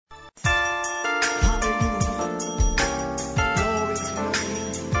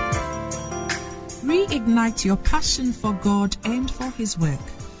reignite your passion for God and for His work.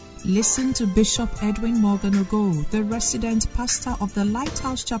 Listen to Bishop Edwin Morgan Ogo, the resident pastor of the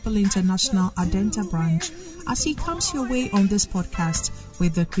Lighthouse Chapel International Adenta branch, as he comes your way on this podcast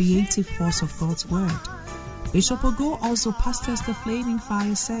with the creative force of God's Word. Bishop Ogo also pastors the Flaming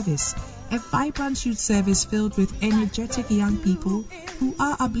Fire Service, a vibrant youth service filled with energetic young people who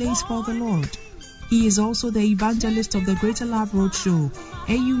are ablaze for the Lord. He is also the evangelist of the Greater Love Roadshow,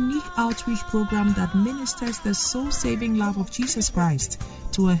 a unique outreach program that ministers the soul-saving love of Jesus Christ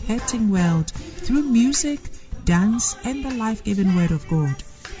to a hurting world through music, dance, and the life-giving Word of God.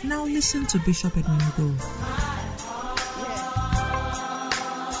 Now listen to Bishop Edwin Ogo.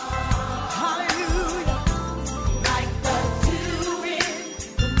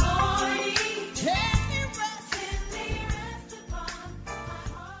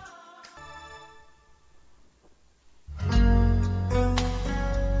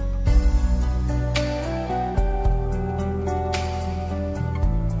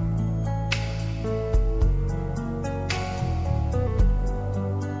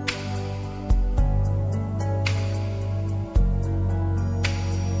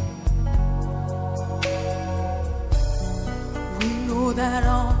 That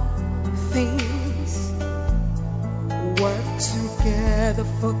all things work together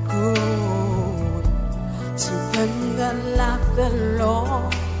for good to them that love the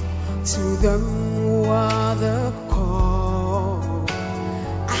Lord, to them who are the called.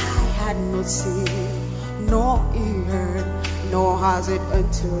 I had not seen, nor heard, nor has it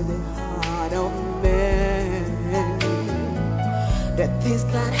entered the heart of man, the things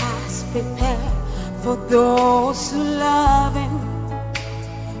God has prepared for those who love Him.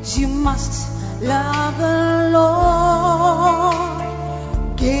 You must love the Lord,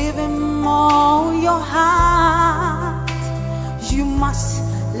 give Him all your heart. You must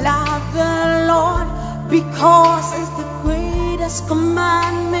love the Lord because it's the greatest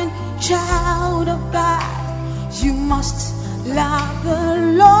commandment, child of God. You must love the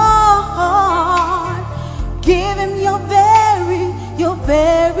Lord, give Him your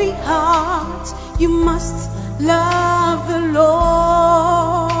very heart. You must love the Lord,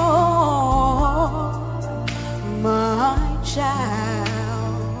 my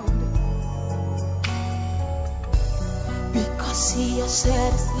child, because He has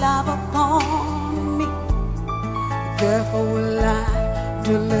set His love upon me. Therefore will I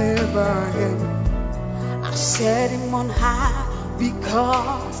deliver Him. I set Him on high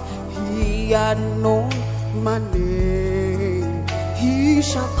because He had known my name. He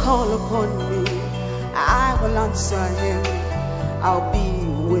shall call upon me, I will answer him. I'll be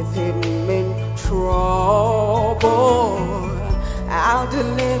with him in trouble. I'll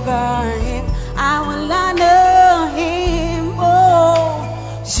deliver him. I will honor him. Oh,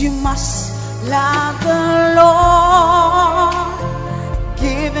 you must love the Lord.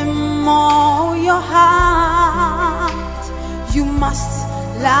 Give Him all your heart. You must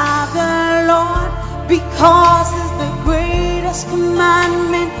love the Lord because it's the greatest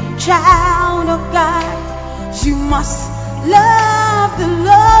commandment, child of God. You must love the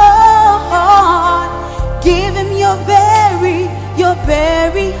Lord. Give Him your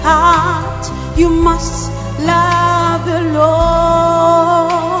very heart. You must love the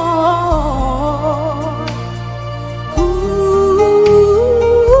Lord.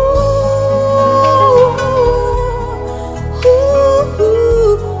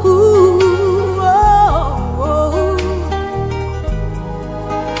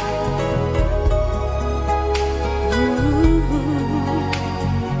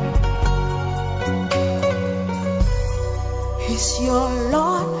 He's your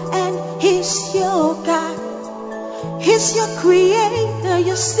Lord and He's your God. He's your Creator,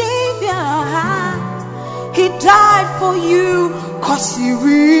 your Savior. He died for you 'cause He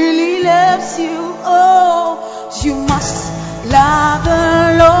really loves you. Oh, you must love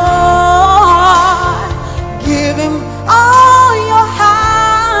the Lord. Give Him all your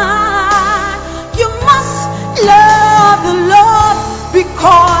heart. You must love the Lord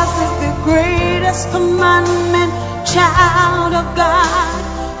because it's the greatest commandment, child of God.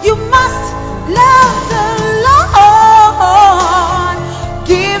 You must love the Lord.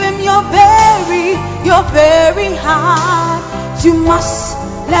 Give Him your very heart. You must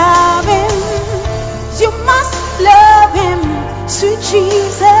love Him. You must love Him, sweet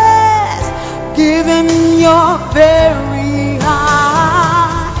Jesus. Give Him your very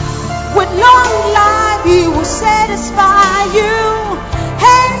heart. With long life He will satisfy you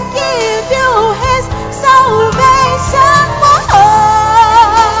and give you His salvation.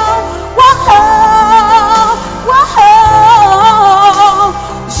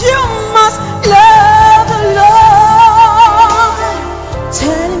 You must love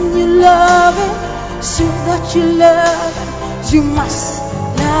must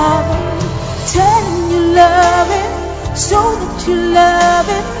love him. Tell him you love him, so that you love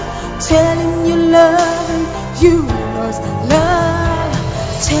him. Tell him you love him, you must love.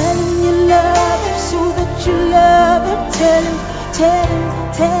 Tell him you love him, so that you love him. Tell him, tell him,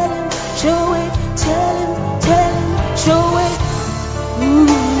 tell him, show it. Tell him, show it. Ooh,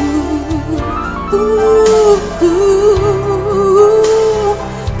 ooh, ooh.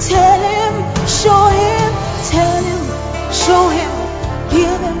 Tell him, show him. Tell him, show him.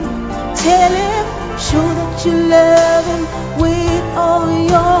 Give him. Tell him, show that you love him with all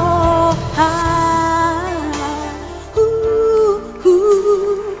your heart. Ooh,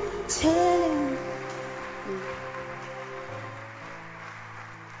 ooh. Tell him.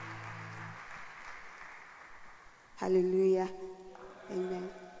 Hallelujah.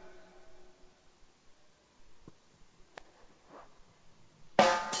 Amen.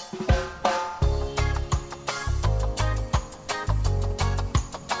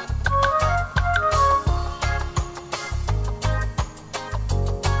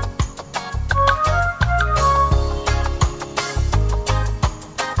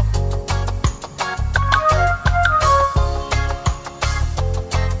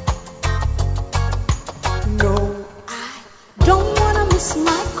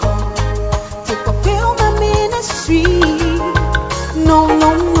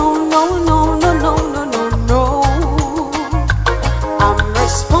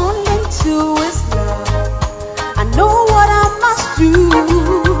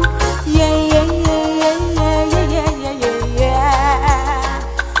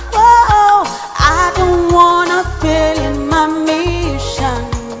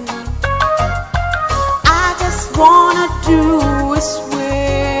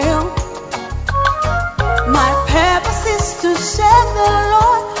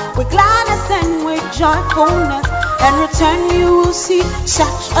 joyfulness and return, you will see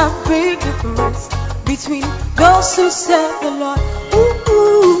such a big difference between those who serve the Lord, ooh,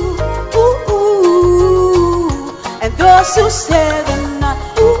 ooh, ooh, ooh, and those who serve Him not,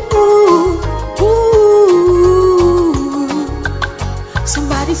 ooh, ooh, ooh.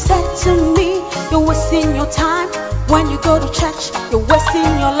 Somebody said to me, you're wasting your time when you go to church. You're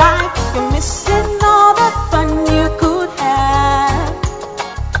wasting your life. You're missing all the fun you could have.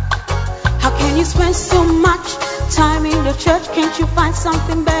 How can you spend so much time in the church? Can't you find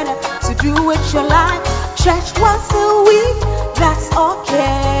something better to do with your life? Church once a week, that's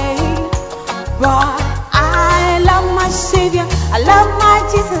okay. But I love my Savior, I love my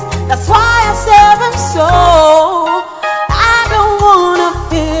Jesus, that's why I serve Him so. I don't wanna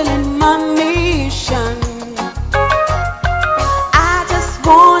fail in my mission. I just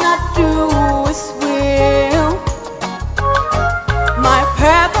wanna do His will. My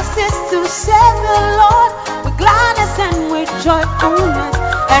purpose is to serve the Lord with gladness and with joyfulness.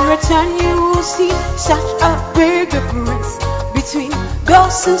 And return, you will see such a big difference between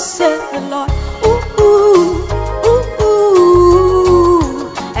those who serve the Lord, ooh, ooh, ooh,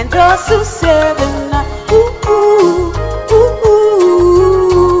 ooh, and those who serve Him not, ooh, ooh, ooh,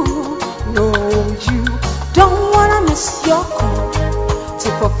 ooh. No, you don't want to miss your call to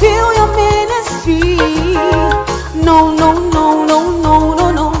fulfill your ministry. No, no, no, no, no,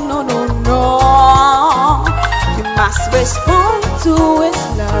 no, no, no, no, no. You must respond to His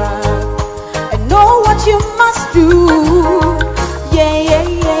love and know what you must do. Yeah, yeah,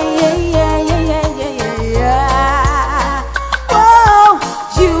 yeah, yeah, yeah, yeah, yeah, yeah, yeah. Whoa,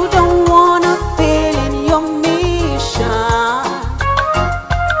 you don't wanna fail in your mission.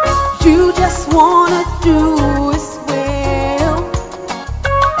 You just wanna do His will.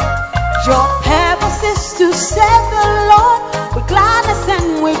 Your purpose is to serve the Lord with gladness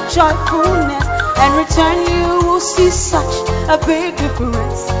and with joyfulness. And return, you will see such a big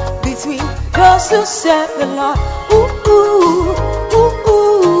difference between those who serve the Lord, ooh, ooh, ooh,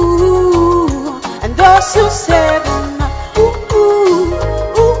 ooh, and those who serve Him not, ooh, ooh,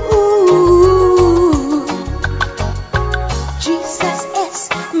 ooh, ooh. Jesus is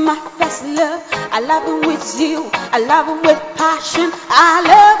my first love. I love Him with zeal, I love Him with passion, I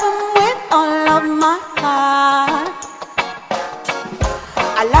love Him with all of my heart.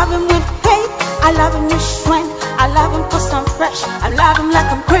 I love Him with faith, I love Him with strength, I love Him cause I'm fresh, I love Him like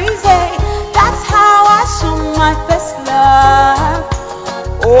I'm crazy. That's how I show my best love.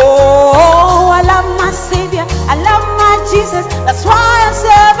 Oh, I love my Savior, I love my Jesus, that's why I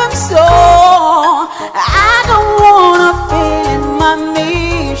serve Him so. I don't wanna fail in my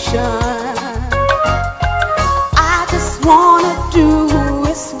mission. I just wanna do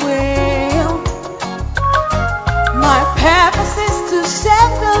His will. My purpose is to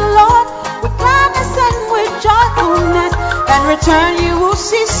serve the Lord with gladness and with joyfulness. And return you will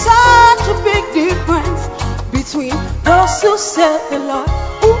see such a big difference between those who serve the Lord,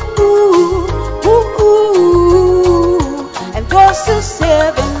 ooh, ooh, ooh, and those who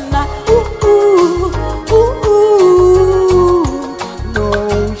serve Him not, ooh, ooh, ooh, ooh. No,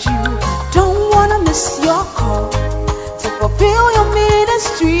 you don't want to miss your call to fulfill your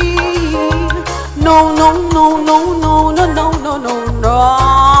ministry. No, no, no, no, no, no, no, no, no, no.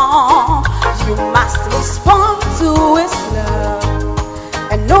 You must respond to His love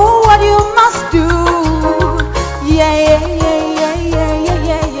and know what you must do. Yeah, yeah, yeah, yeah, yeah,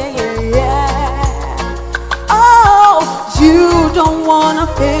 yeah, yeah, yeah, yeah. Oh, you don't wanna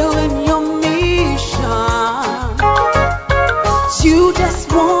fail in your mission. You just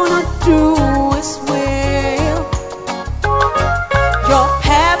wanna do His will. Your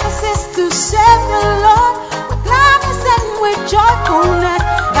purpose is to serve the Lord with gladness and with joyfulness.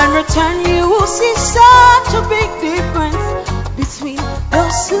 And return you will see such a big difference between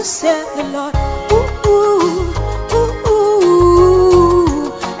those who serve the Lord, ooh, ooh, ooh,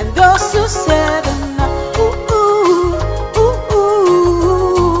 ooh, and those who serve Him not, ooh, ooh, ooh,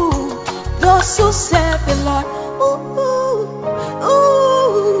 ooh, those who serve the Lord, ooh, ooh, ooh,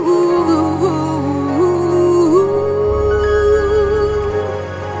 ooh.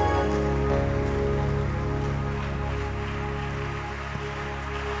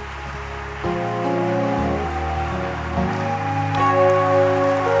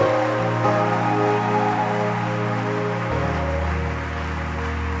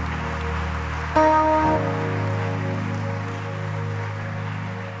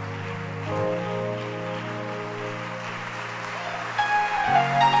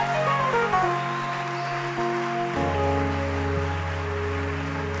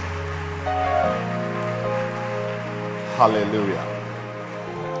 Hallelujah.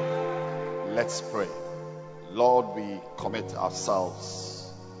 Let's pray. Lord, we commit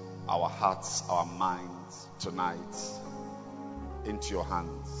ourselves, our hearts, our minds tonight into your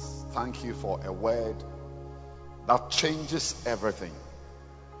hands. Thank you for a word that changes everything.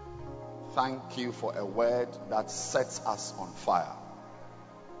 Thank you for a word that sets us on fire.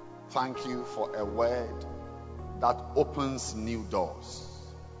 Thank you for a word that opens new doors.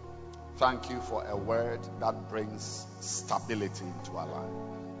 Thank you for a word that brings stability into our life.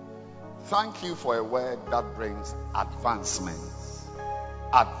 Thank you for a word that brings advancement,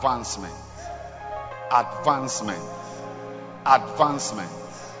 advancement, advancement, advancement,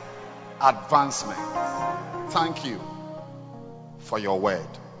 advancement. Thank you for your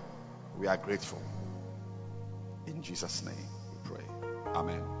word. We are grateful. In Jesus' name we pray.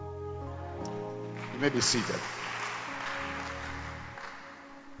 Amen. You may be seated.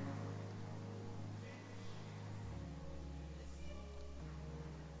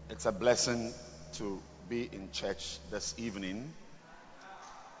 It's a blessing to be in church this evening,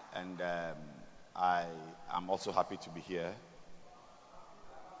 and I am also happy to be here.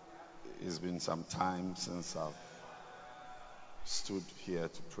 It's been some time since I've stood here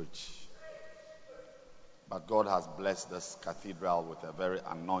to preach, but God has blessed this cathedral with a very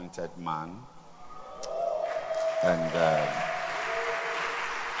anointed man, and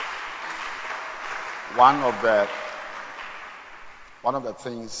one of the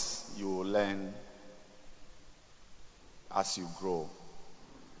things you will learn as you grow,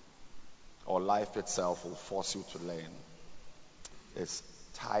 or life itself will force you to learn, is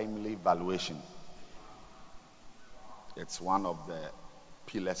timely valuation. It's one of the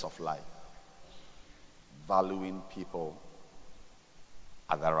pillars of life. Valuing people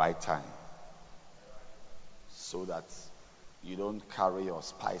at the right time, so that you don't carry your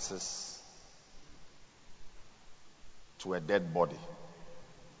spices to a dead body,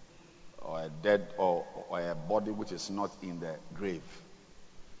 or a body which is not in the grave,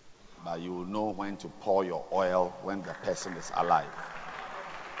 but you will know when to pour your oil when the person is alive.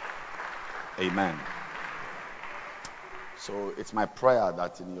 Amen. So it's my prayer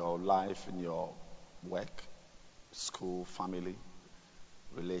that in your life, in your work, school, family,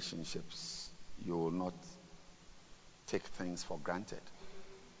 relationships, you will not take things for granted.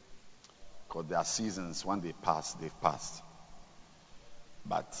 Because there are seasons when they pass, they've passed.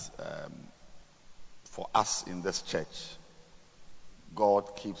 But for us in this church,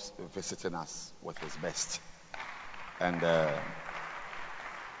 God keeps visiting us with His best. And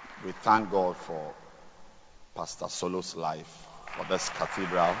we thank God for Pastor Solo's life, for this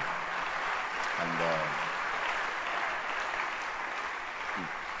cathedral. And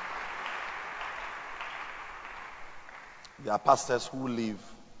there are pastors who leave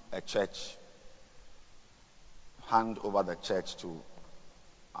a church, hand over the church to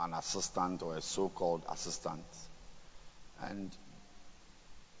an assistant or a so-called assistant, and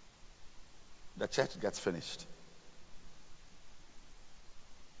the church gets finished.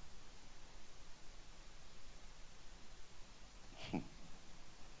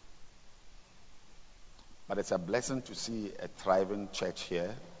 But it's a blessing to see a thriving church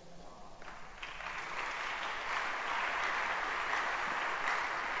here.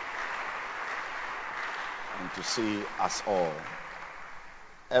 And to see us all.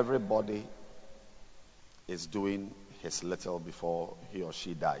 Everybody is doing his little before he or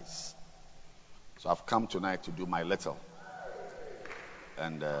she dies. So I've come tonight to do my little.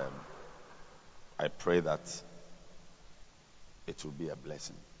 And I pray that it will be a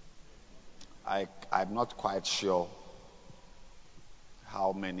blessing. I'm not quite sure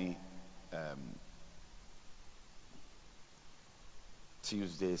how many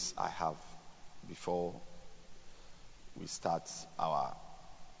Tuesdays I have before we start our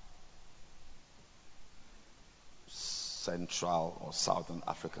Central or Southern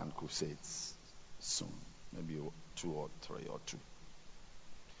African crusades soon. Maybe 2 or 3 or 2.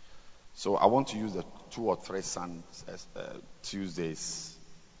 So I want to use the 2 or 3 Tuesdays,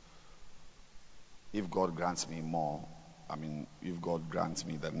 if God grants me more. If God grants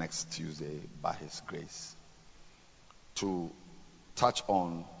me the next Tuesday by His grace, to touch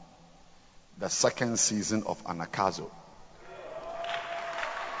on the second season of Anagkazo.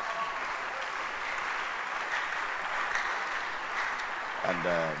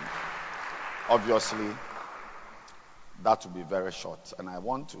 And obviously, that will be very short. And I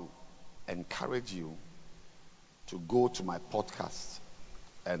want to encourage you to go to my podcast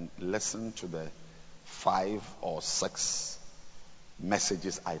and listen to the 5 or 6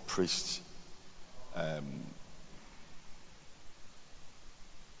 messages I preached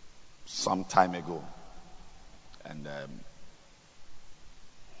some time ago. And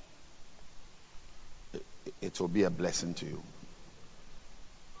it will be a blessing to you.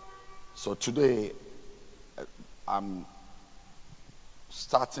 So today, I'm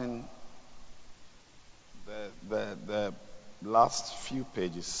starting the last few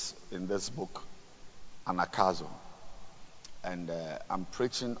pages in this book, Anagkazo. And I'm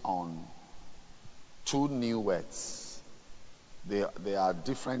preaching on 2 new words. They are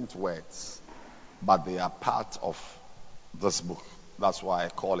different words, but they are part of this book. That's why I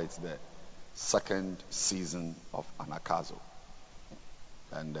call it the second season of Anagkazo.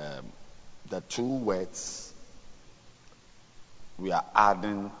 And the 2 words we are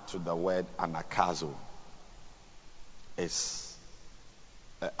adding to the word Anagkazo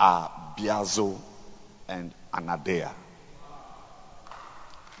are Biazo and Anadea.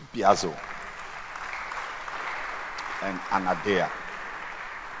 Biazo and Anadea.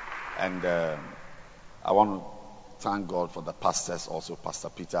 And I want to thank God for the pastors also, Pastor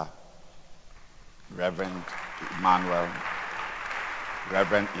Peter, Reverend Emmanuel,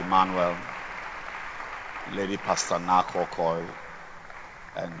 Lady Pastor Nako Koy,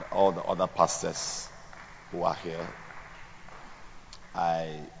 and all the other pastors who are here.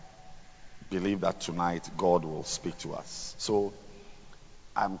 I believe that tonight God will speak to us. So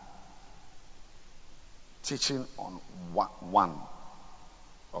I'm teaching on one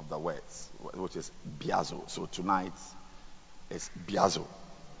of the words, which is Biazo. So tonight is Biazo.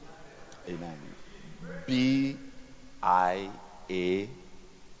 Amen. Biazo.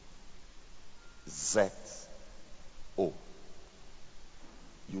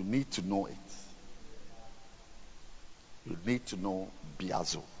 You need to know it. You need to know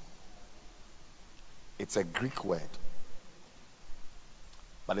Biazo. It's a Greek word,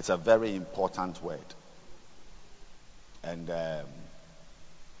 but it's a very important word. And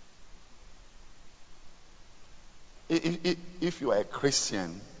if you are a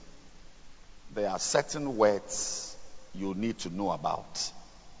Christian, there are certain words you need to know about.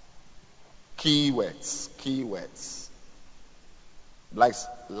 Keywords. Like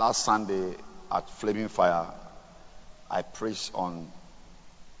last Sunday at Flaming Fire, I preached on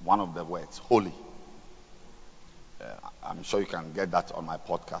one of the words, holy. I'm sure you can get that on my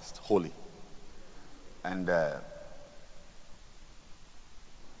podcast, holy. And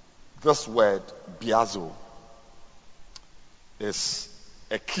this word, Biazo, is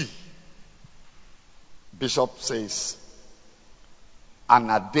a key. Bishop says,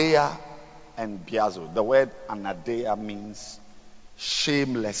 Anadea and Biazo. The word Anadea means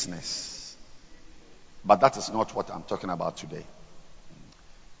shamelessness. But that is not what I'm talking about today.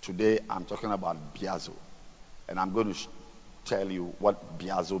 Today I'm talking about Biazo. And I'm going to tell you what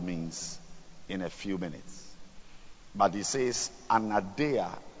Biazo means in a few minutes. But he says Anadea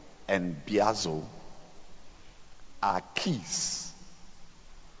and Biazo are keys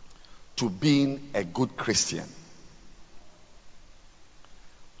to being a good Christian.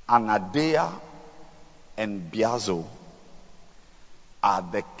 Anadea and Biazo are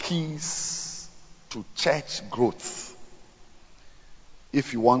the keys to church growth.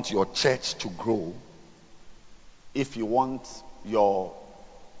 If you want your church to grow, if you want your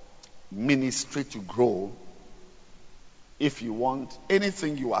ministry to grow, if you want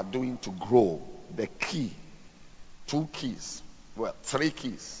anything you are doing to grow, the key, 2 keys, well, 3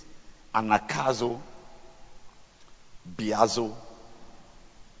 keys, Anakazo, Biazo,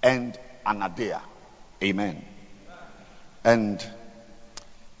 and Anadea. Amen. And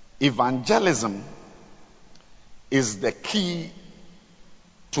evangelism is the key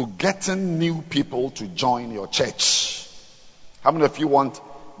to getting new people to join your church. How many of you want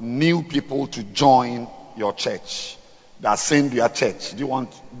new people to join your church? That same your church. Do you want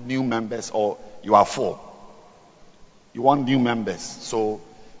new members, or you are full? You want new members. So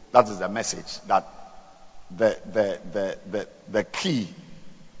that is the message, that the key,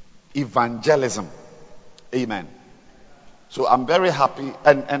 evangelism. Amen. So I'm very happy,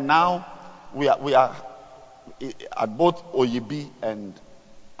 and now we are at both Oyibi and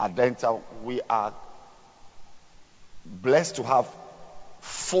Adenta, we are blessed to have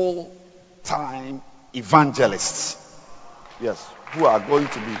full-time evangelists. Yes, who are going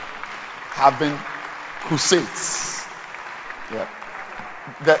to be having crusades. Yeah.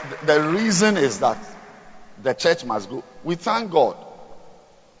 The reason is that the church must go. We thank God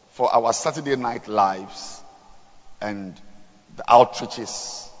for our Saturday night lives and the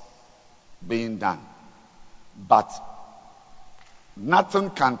outreaches being done. But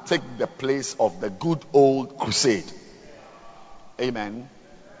nothing can take the place of the good old crusade. Amen.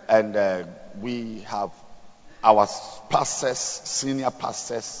 And we have our pastors, senior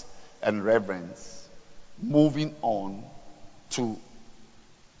pastors and reverends moving on to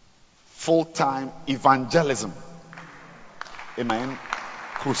full-time evangelism. Amen.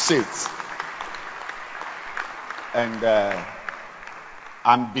 Crusades. And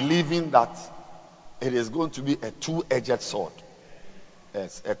I'm believing that it is going to be a two-edged sword.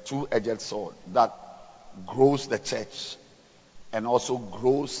 Yes, a two-edged sword that grows the church and also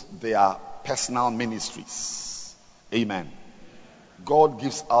grows their personal ministries. Amen. God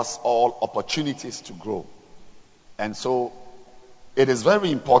gives us all opportunities to grow. And so it is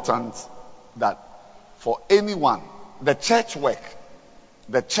very important that for anyone, the church work,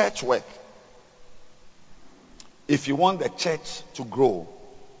 if you want the church to grow,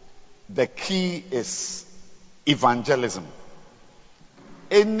 the key is evangelism.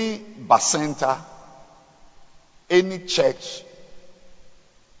 Any bacenta, any church,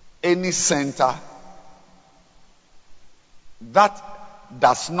 any center that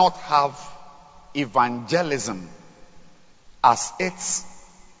does not have evangelism as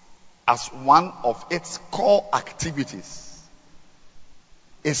one of its core activities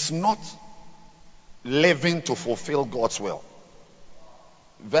is not living to fulfill God's will.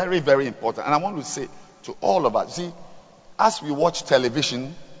 Very, very important. And I want to say to all of us, see, as we watch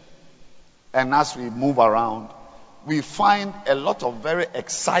television and as we move around, we find a lot of very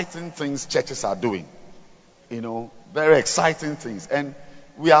exciting things churches are doing. You know, very exciting things. And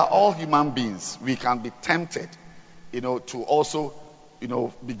we are all human beings. We can be tempted, to also,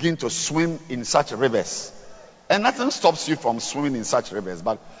 begin to swim in such rivers. And nothing stops you from swimming in such rivers.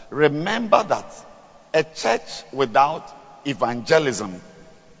 But remember that a church without evangelism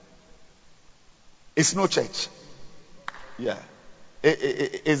is no church. Yeah.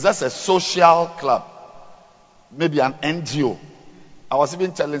 It's just a social club. Maybe an NGO. I was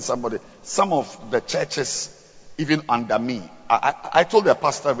even telling somebody, some of the churches, even under me, I told the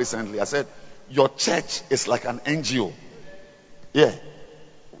pastor recently, I said, your church is like an NGO. Yeah.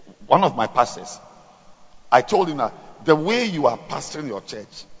 One of my pastors. I told him that the way you are pastoring your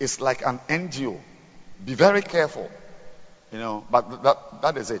church is like an NGO. Be very careful. But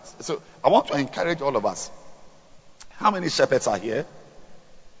that is it. So I want to encourage all of us. How many shepherds are here?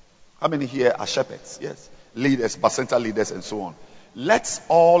 How many here are shepherds? Yes. Leaders, bacenta leaders, and so on. Let's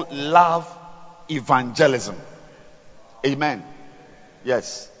all love evangelism. Amen.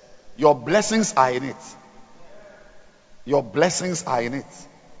 Yes. Your blessings are in it. Your blessings are in it.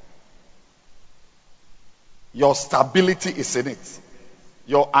 Your stability is in it.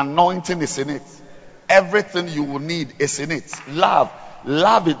 Your anointing is in it. Everything you will need is in it. Love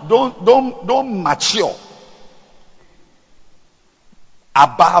it. Don't mature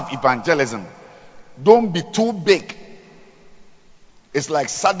above evangelism. Don't be too big. It's like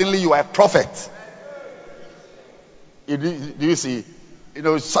suddenly you are a prophet. Do you see?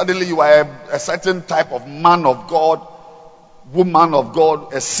 Suddenly you are a certain type of man of God, woman of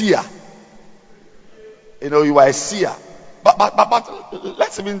God, a seer. You are a seer. But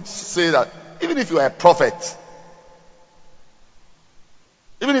let's even say that even if you are a prophet,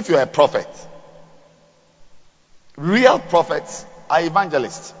 real prophets are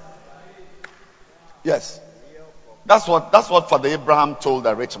evangelists. Yes. That's what Father Abraham told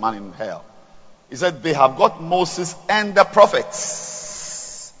the rich man in hell. He said they have got Moses and the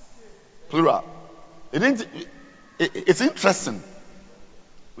prophets. Plural. It's interesting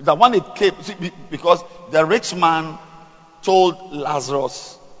that when it came, because the rich man told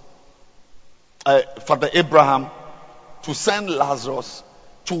Lazarus, Father Abraham, to send Lazarus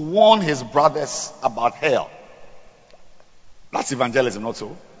to warn his brothers about hell. That's evangelism, not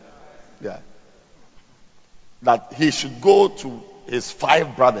so? Yeah. That he should go to his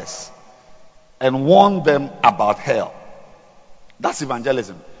 5 brothers and warn them about hell. That's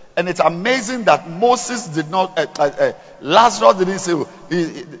evangelism. And it's amazing that Moses did not, Lazarus didn't say,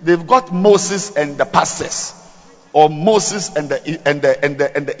 they've got Moses and the pastors, or Moses and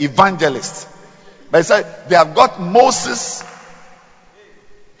the evangelists. But he said they have got Moses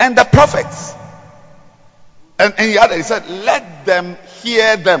and the prophets. And he said, let them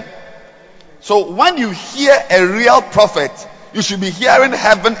hear them. So when you hear a real prophet, you should be hearing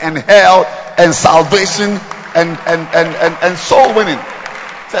heaven and hell and salvation and soul winning.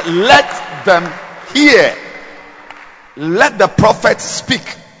 So let them hear. Let the prophet speak.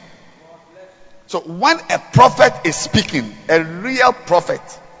 So when a prophet is speaking, a real prophet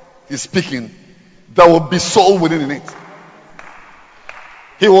is speaking, there will be soul winning in it.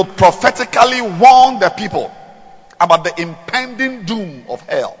 He will prophetically warn the people about the impending doom of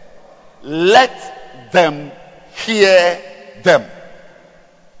hell. Let them hear them.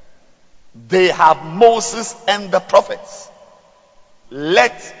 They have Moses and the prophets.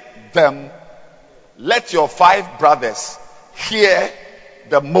 Let your 5 brothers hear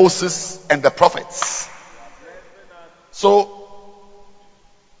the Moses and the prophets. So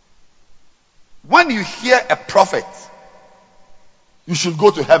when you hear a prophet, you should go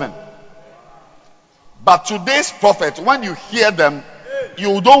to heaven. But today's prophet, when you hear them,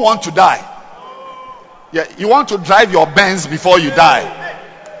 you don't want to die. Yeah, you want to drive your Benz before you die.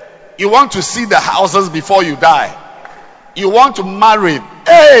 You want to see the houses before you die. You want to marry.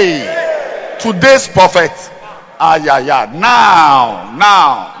 Hey, today's prophet. Now,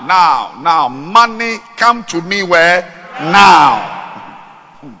 money come to me where? Now.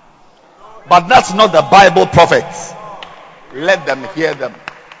 But that's not the Bible prophets. Let them hear them.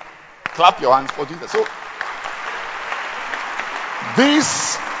 Clap your hands for Jesus. So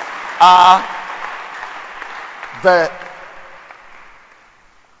these are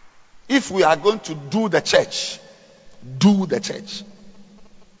if we are going to do the church.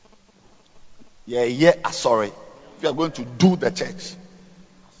 Sorry. If you are going to do the church.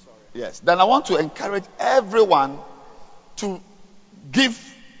 Yes. Then I want to encourage everyone to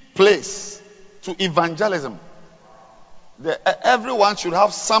give place to evangelism. Everyone should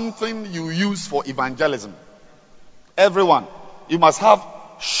have something you use for evangelism. Everyone. You must have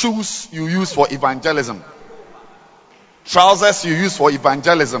shoes you use for evangelism. Trousers you use for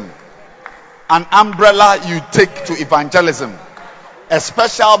evangelism. An umbrella you take to evangelism. A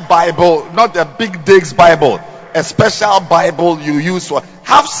special Bible, not a big digs Bible. A special Bible you use for.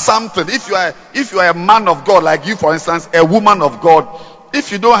 Have something. If you are a man of God, like you for instance, a woman of God,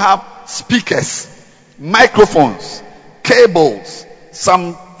 if you don't have speakers, microphones, cables,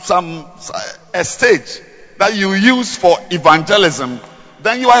 a stage that you use for evangelism,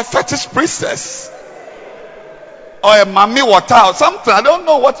 then you are a fetish priestess or a mami water or something. I don't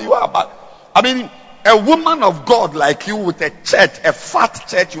know what you are, but I mean, a woman of God like you with a church, a fat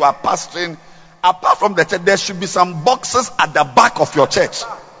church you are pastoring. Apart from the church, there should be some boxes at the back of your church.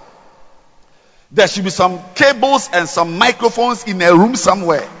 There should be some cables and some microphones in a room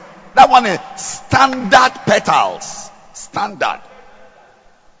somewhere. That one is standard petals. Standard.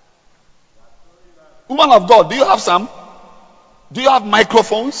 Woman of God, do you have some? Do you have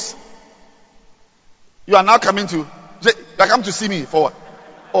microphones? You are now coming to. You are coming to see me for what?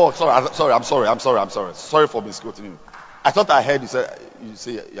 Oh, sorry. I'm sorry. Sorry for misquoting you. I thought I heard you say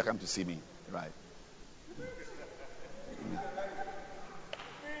you are coming to see me, right?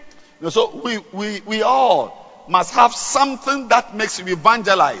 So we all must have something that makes you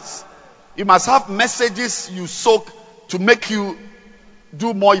evangelize. You must have messages you soak to make you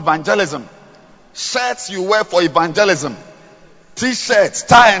do more evangelism. Shirts you wear for evangelism. T-shirts,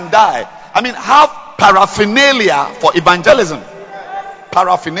 tie and dye. I mean, have paraphernalia for evangelism.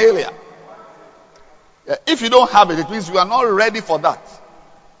 Paraphernalia. If you don't have it, it means you are not ready for that.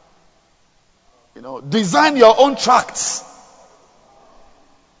 Design your own tracts.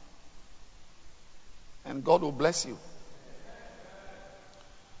 And God will bless you.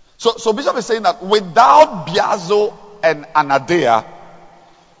 So Bishop is saying that without Biazo and Anadea,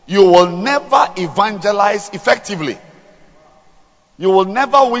 you will never evangelize effectively. You will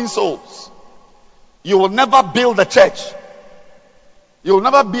never win souls. You will never build a church. You will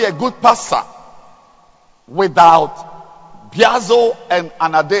never be a good pastor without Biazo and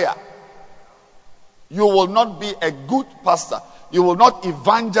Anadea. You will not be a good pastor. You will not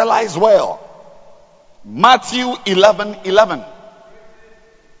evangelize well. Matthew 11:11.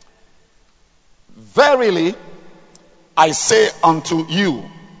 Verily, I say unto you,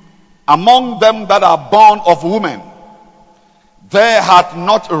 among them that are born of women, there hath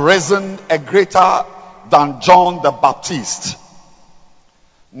not risen a greater than John the Baptist.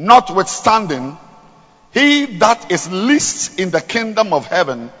 Notwithstanding, he that is least in the kingdom of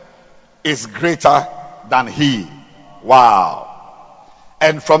heaven is greater than he. Wow.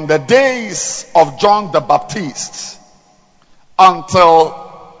 And from the days of John the Baptist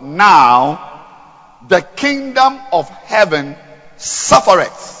until now, the kingdom of heaven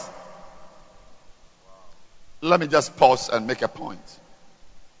suffereth. Let me just pause and make a point.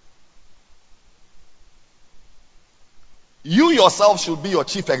 You yourself should be your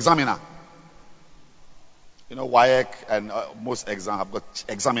chief examiner. You know, WAEC and most exams have got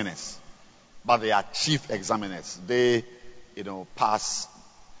examiners, but they are chief examiners. They, pass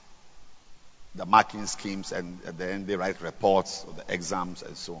the marking schemes, and at the end they write reports of the exams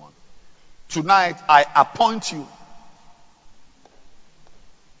and so on. Tonight, I appoint you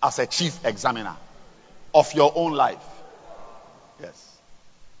as a chief examiner of your own life. Yes.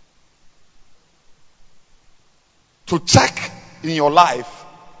 To check in your life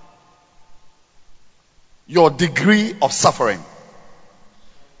your degree of suffering.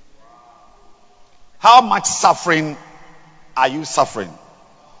 How much suffering are you suffering?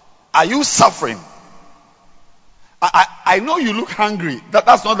 Are you suffering? I know you look hungry.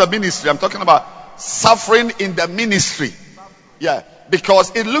 That's not the ministry. I'm talking about suffering in the ministry. Yeah.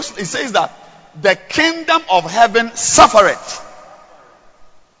 Because it says that the kingdom of heaven suffereth.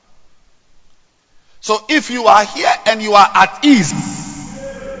 So if you are here and you are at ease,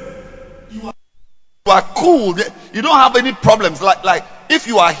 you are cool, you don't have any problems. Like if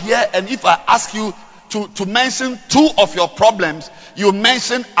you are here and if I ask you to mention two of your problems, you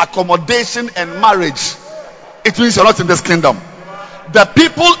mention accommodation and marriage, it means you're not in this kingdom. The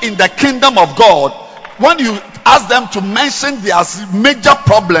people in the kingdom of God, when you ask them to mention their major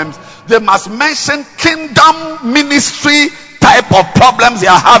problems, they must mention kingdom ministry type of problems they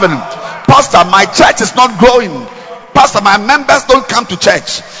are having. Pastor, my church is not growing. Pastor, my members don't come to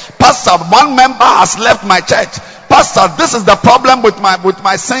church. Pastor, one member has left my church. Pastor, this is the problem with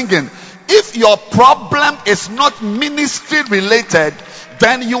my singing. If your problem is not ministry related,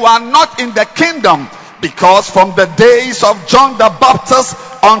 then you are not in the kingdom. Because from the days of John the Baptist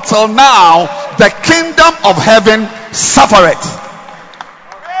until now, the kingdom of heaven suffereth.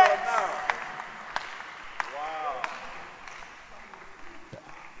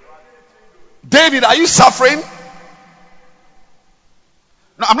 David, are you suffering?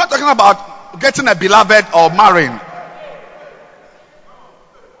 No, I'm not talking about getting a beloved or marrying.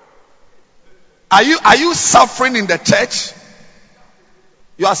 Are you suffering in the church?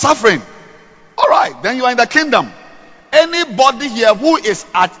 You are suffering. All right, then you are in the kingdom. Anybody here who is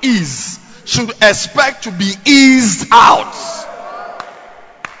at ease should expect to be eased out.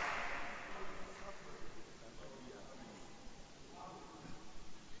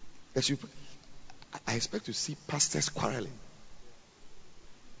 I expect to see pastors quarreling.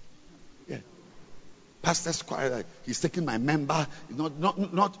 Yeah, pastors quarreling. He's taking my member.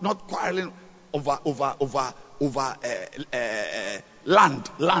 Not quarreling over land.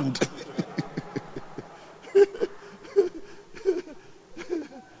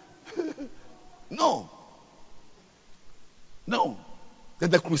 No.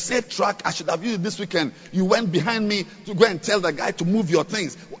 The crusade truck, I should have used this weekend. You went behind me to go and tell the guy to move your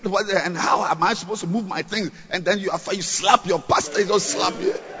things. And how am I supposed to move my things? And then you slap your pastor, he don't slap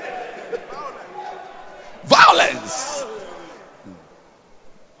you. Violence.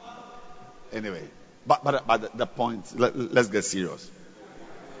 Anyway, but the point, let's get serious.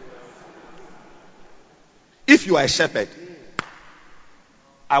 If you are a shepherd,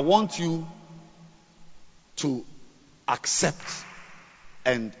 I want you to accept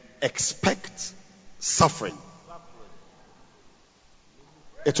and expect suffering.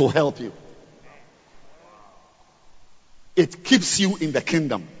 It will help you. It keeps you in the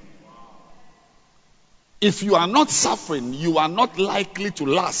kingdom. If you are not suffering, you are not likely to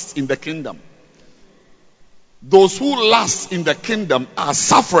last in the kingdom. Those who last in the kingdom are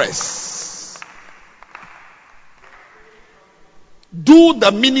sufferers. do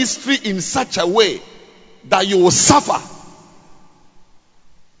the ministry in such a way that you will suffer.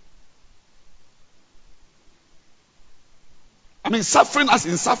 I mean, suffering as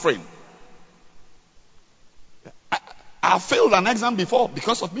in suffering. I failed an exam before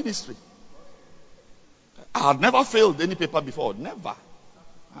because of ministry. I had never failed any paper before. Never.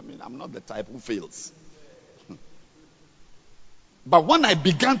 I mean, I'm not the type who fails. But when I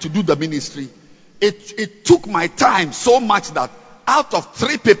began to do the ministry, it took my time so much that out of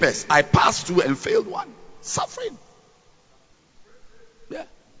 3 papers, I passed 2 and failed 1. Suffering. Yeah.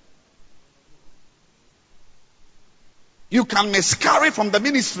 You can miscarry from the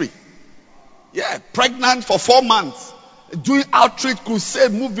ministry. Yeah, pregnant for 4 months. Doing outreach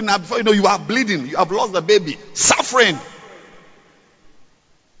crusade, moving up before you know you are bleeding. You have lost the baby. Suffering.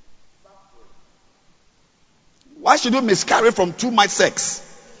 Why should you miscarry from too much sex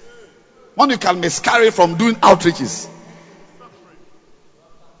when you can miscarry from doing outreaches?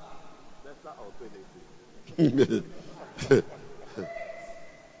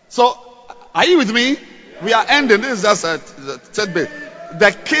 So, are you with me? We are ending. This is just a third bit.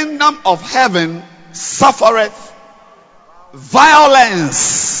 The kingdom of heaven suffereth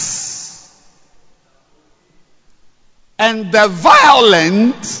violence, and the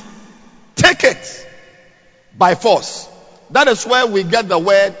violent take it by force. That is where we get the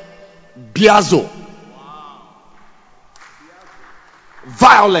word biazo.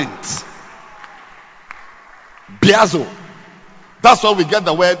 Violent. Biazo. That's where we get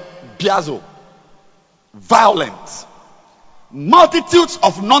the word biazo. Violent. Multitudes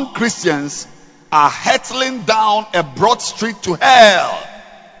of non-Christians are hurtling down a broad street to hell.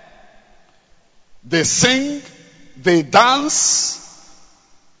 They sing, they dance,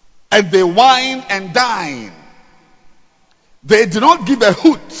 and they wine and dine. They do not give a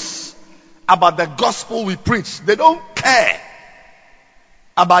hoot about the gospel we preach. They don't care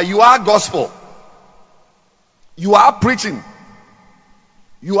about your gospel. You are preaching.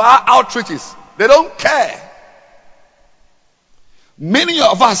 You are outreaches. They don't care. Many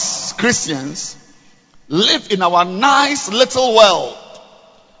of us Christians live in our nice little world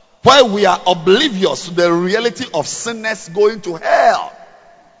where we are oblivious to the reality of sinners going to hell.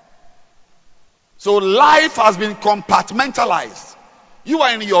 So life has been compartmentalized. You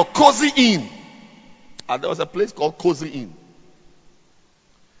are in your cozy inn. There was a place called Cozy Inn.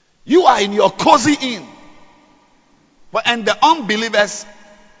 You are in your cozy inn. And the unbelievers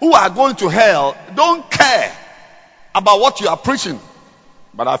who are going to hell don't care about what you are preaching.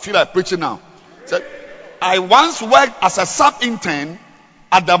 But I feel like preaching now. So, I once worked as a sub-intern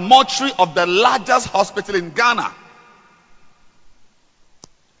at the mortuary of the largest hospital in Ghana.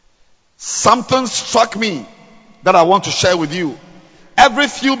 Something struck me that I want to share with you. Every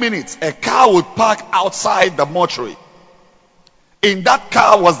few minutes, a car would park outside the mortuary. In that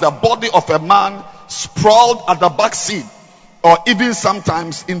car was the body of a man sprawled at the back seat, or even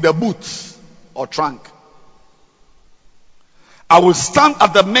sometimes in the boot or trunk. I would stand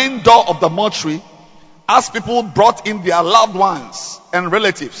at the main door of the mortuary as people brought in their loved ones and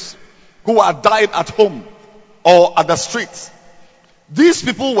relatives who had died at home or at the street. These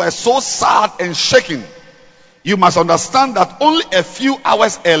people were so sad and shaken. You must understand that only a few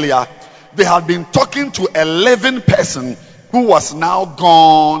hours earlier, they had been talking to a living person who was now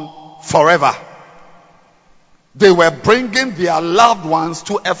gone forever. They were bringing their loved ones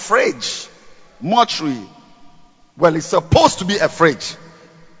to a fridge. Mortuary. Well, it's supposed to be a fridge.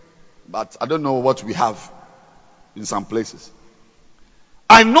 But I don't know what we have in some places.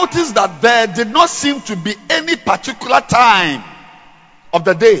 I noticed that there did not seem to be any particular time of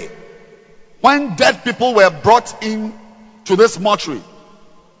the day when dead people were brought in to this mortuary.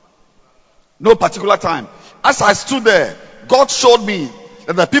 No particular time. As I stood there, God showed me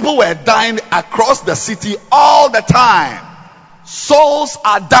that the people were dying across the city all the time. Souls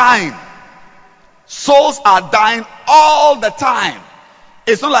are dying. Souls are dying all the time.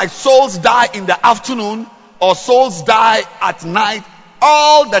 It's not like souls die in the afternoon or souls die at night.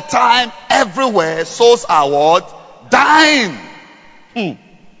 All the time, everywhere, souls are what? Dying.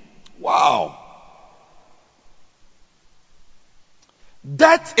 Wow.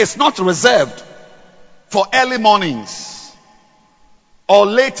 Death is not reserved for early mornings or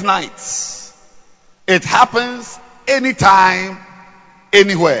late nights. It happens anytime,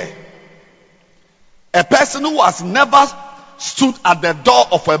 anywhere. A person who has never stood at the door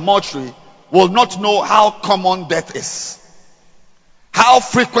of a mortuary will not know how common death is. How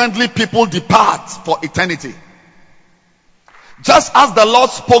frequently people depart for eternity. Just as the Lord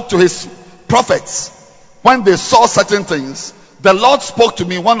spoke to his prophets when they saw certain things, the Lord spoke to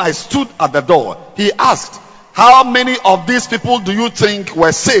me when I stood at the door. He asked, How many of these people do you think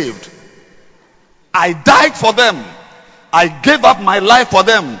were saved? I died for them. I gave up my life for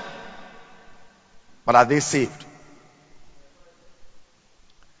them. But are they saved?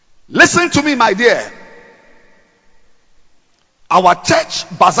 Listen to me, my dear. Our church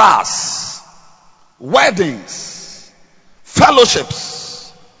bazaars, weddings,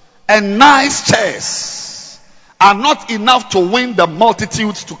 fellowships, and nice chairs are not enough to win the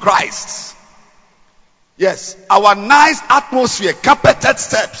multitudes to Christ. Yes, our nice atmosphere, carpeted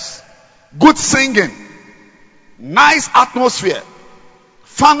steps, good singing, nice atmosphere,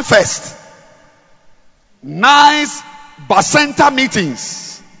 fun fest, nice bacenta meetings.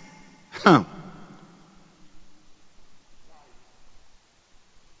 Are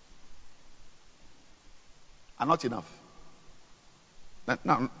not enough.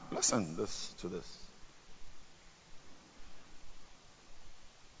 Now listen to this.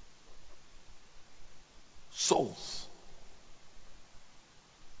 Souls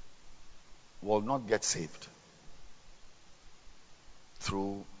will not get saved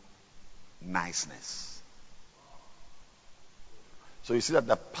through niceness. So you see that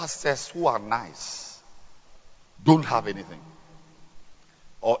the pastors who are nice don't have anything.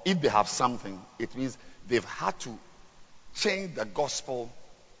 Or if they have something, it means they've had to change the gospel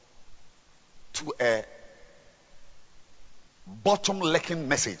to a bottom-licking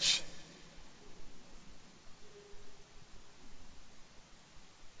message.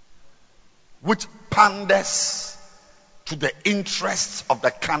 Which panders to the interests of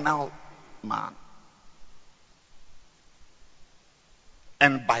the carnal man.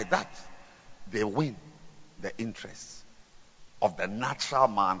 And by that, they win the interests of the natural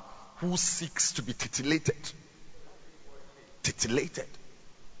man who seeks to be titillated. Titillated.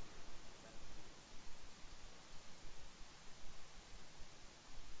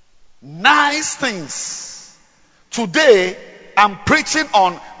 Nice things. Today, I'm preaching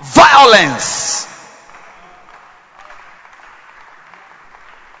on violence.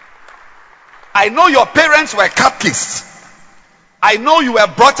 I know your parents were catechists. I know you were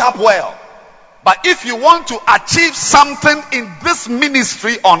brought up well. But if you want to achieve something in this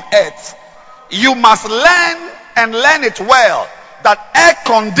ministry on earth, you must learn and learn it well. That air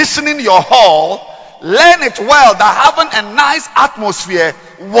conditioning your hall, learn it well that having a nice atmosphere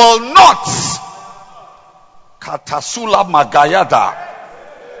will not Katasula Magayada.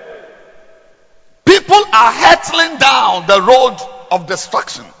 People are hurtling down the road of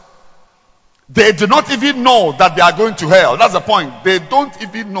destruction. They do not even know that they are going to hell. That's the point. They don't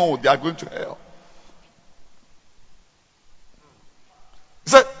even know they are going to hell.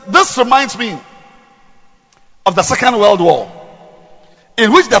 So this reminds me of the Second World War,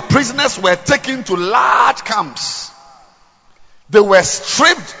 in which the prisoners were taken to large camps. They were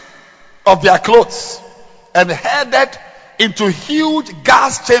stripped of their clothes and headed into huge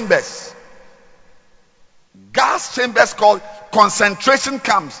gas chambers. Gas chambers called concentration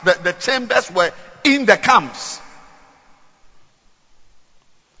camps. The chambers were in the camps.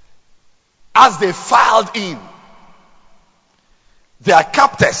 As they filed in, their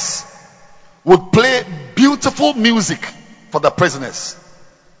captors would play beautiful music for the prisoners.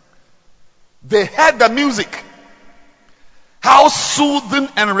 They heard the music. How soothing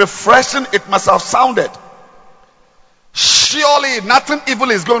and refreshing it must have sounded. Surely nothing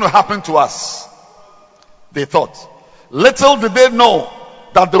evil is going to happen to us, they thought. Little did they know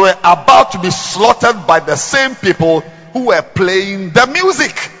that they were about to be slaughtered by the same people who were playing the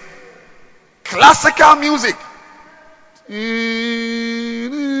music. Classical music.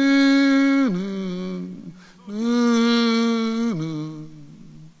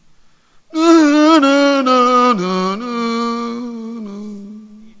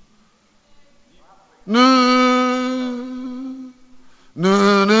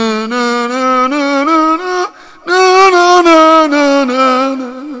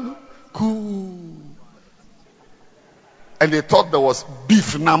 And they thought there was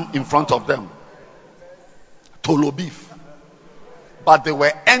beef nam in front of them. Tolo beef. But they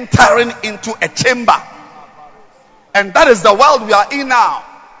were entering into a chamber. And that is the world we are in now.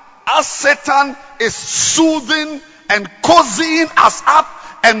 As Satan is soothing and cozying us up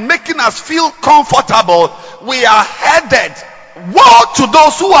and making us feel comfortable, we are headed. Woe to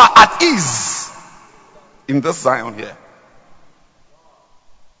those who are at ease in this Zion here.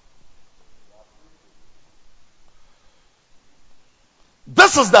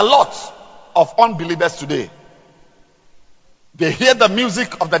 This is the lot of unbelievers today. They hear the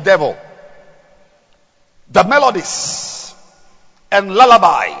music of the devil, the melodies and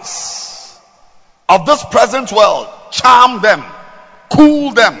lullabies of this present world charm them,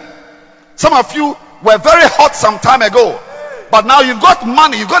 cool them. Some of you were very hot some time ago. But now you've got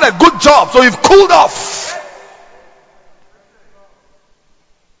money, you've got a good job, so you've cooled off.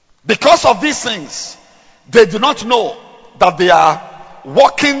 Because of these things, they do not know that they are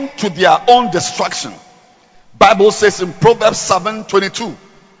walking to their own destruction. Bible says in Proverbs 7:22,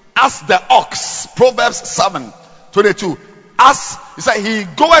 as the ox, Proverbs 7:22, as he said, he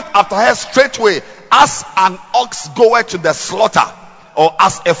goeth after her straightway, as an ox goeth to the slaughter, or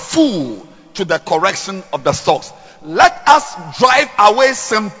as a fool to the correction of the stocks. Let us drive away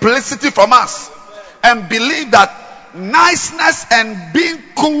simplicity from us and believe that niceness and being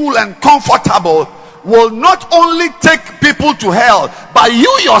cool and comfortable will not only take people to hell, but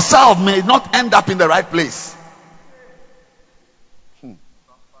you yourself may not end up in the right place.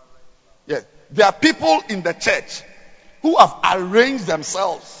 Yes, there are people in the church who have arranged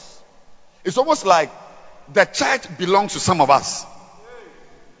themselves. It's almost like the church belongs to some of us.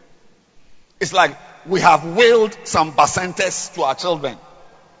 It's like we have willed some bacentas to our children.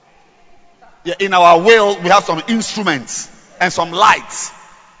 Yeah, in our will, we have some instruments and some lights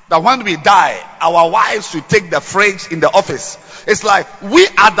that when we die, our wives should take the fridge in the office. It's like we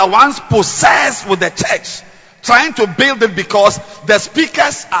are the ones possessed with the church, trying to build it because the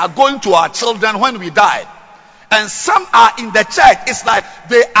speakers are going to our children when we die. And some are in the church. It's like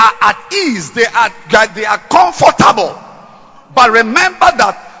they are at ease, they are comfortable. But remember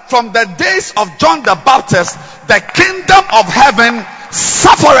that from the days of John the Baptist, the kingdom of heaven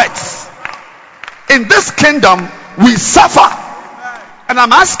suffereth. In this kingdom, we suffer. And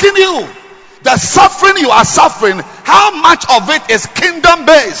I'm asking you, the suffering you are suffering, how much of it is kingdom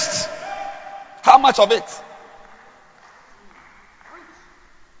based? How much of it?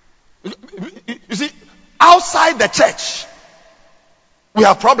 You see, outside the church, we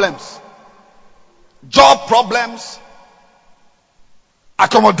have problems. Job problems,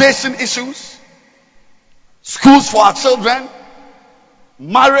 accommodation issues, schools for our children,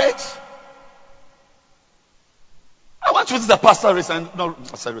 marriage. I went to visit the pastor recently. No,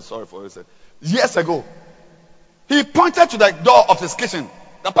 sorry for it. Years ago, he pointed to the door of his kitchen.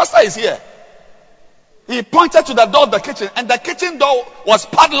 The pastor is here. He pointed to the door of the kitchen, and the kitchen door was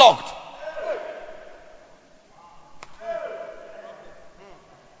padlocked.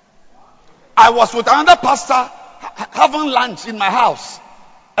 I was with another pastor having lunch in my house,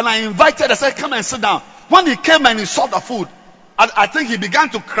 and I invited. I said, "Come and sit down." When he came and he saw the food, I think he began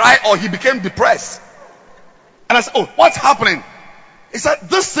to cry or he became depressed. And I said, "Oh, what's happening?" He said,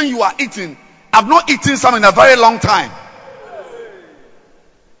 "This thing you are eating, I've not eaten some in a very long time."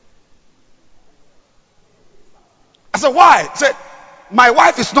 I said, "Why?" He said, "My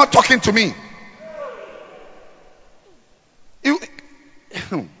wife is not talking to me."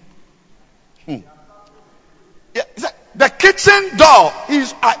 Yeah, the kitchen door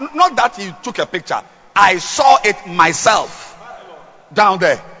is not that he took a picture. I saw it myself down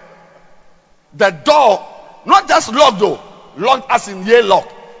there. The door, not just locked though, locked as in ye lock.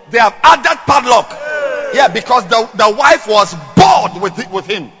 They have added padlock. Yeah, because the wife was bored with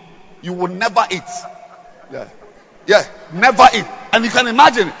him. You will never eat. Yeah, never eat. And you can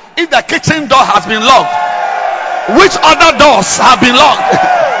imagine if the kitchen door has been locked, which other doors have been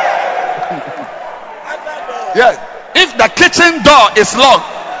locked? Yeah, if the kitchen door is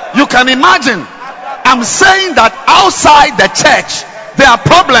locked, you can imagine. I'm saying that outside the church there are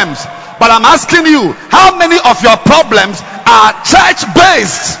problems, but I'm asking you, how many of your problems are church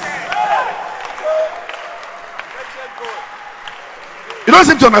based? You don't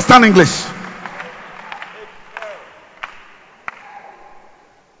seem to understand English.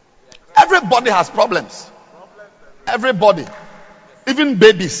 Everybody has problems. Everybody. Even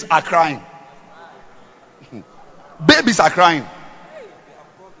babies are crying. Babies are crying.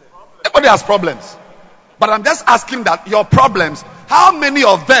 Everybody has problems. But I'm just asking that your problems, how many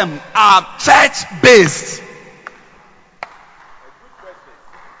of them are church based?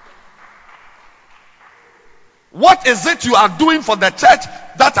 What is it you are doing for the church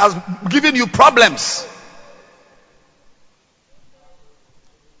that has given you problems?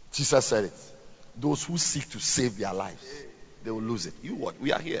 Jesus said it. Those who seek to save their lives, they will lose it. You what?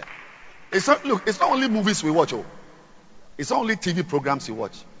 We are here. It's not only movies we watch. It's not only TV programs you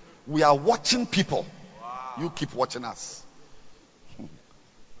watch. We are watching people. You keep watching us.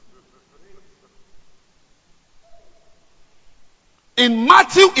 In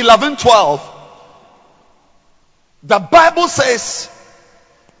Matthew 11:12, the Bible says,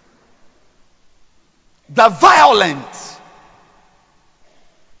 the violent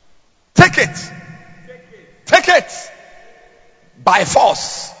take it by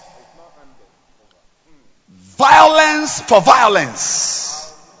force. Violence for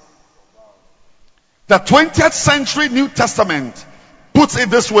violence. The 20th century New Testament puts it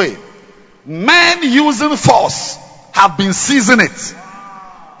this way: men using force have been seizing it.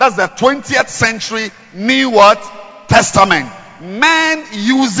 That's the 20th century New what? Testament. Men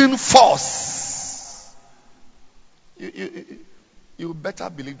using force. You better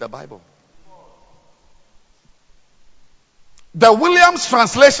believe the Bible. The Williams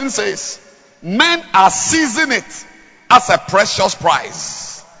translation says, men are seizing it as a precious prize.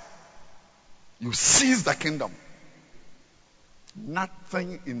 You seize the kingdom.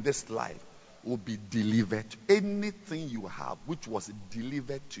 Nothing in this life will be delivered. Anything you have which was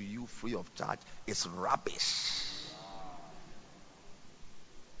delivered to you free of charge is rubbish.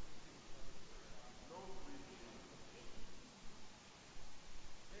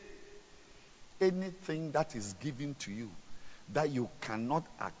 Anything that is given to you that you cannot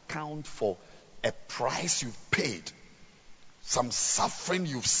account for a price you've paid, some suffering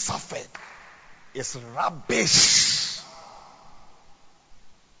you've suffered, is rubbish.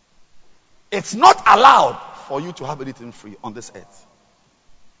 It's not allowed for you to have anything free on this earth.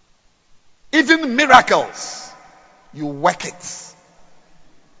 Even miracles, you work it.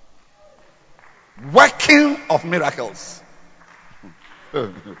 Working of miracles.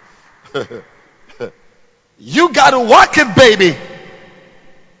 You got to work it, baby.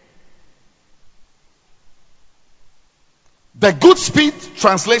 The Good Speed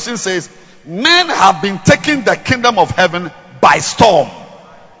translation says, men have been taking the kingdom of heaven by storm.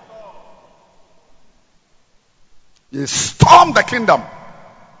 You storm the kingdom.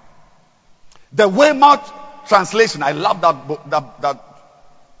 The Weymouth translation, I love that book, that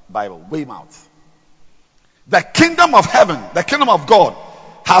Bible, Weymouth. The kingdom of heaven, the kingdom of God,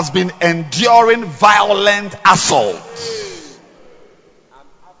 has been enduring violent assault.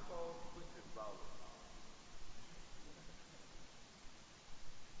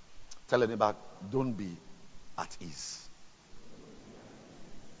 Tell anybody, don't be at ease.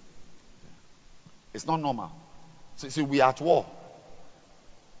 It's not normal. See, we are at war.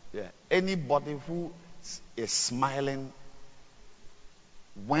 Yeah. Anybody who is smiling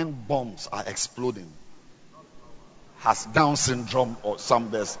when bombs are exploding has Down syndrome or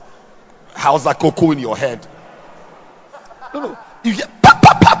there's how's that cocoa in your head. No. You get pa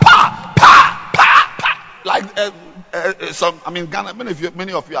pa pa pa pa pa pa. Like Ghana.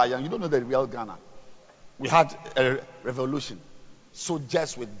 Many of you are young. You don't know the real Ghana. We had a revolution.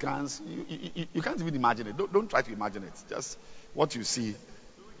 Soldiers with guns. You can't even imagine it. Don't try to imagine it. Just what you see.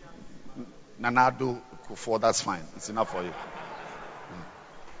 Nanado, Kufuor, that's fine. It's enough for you.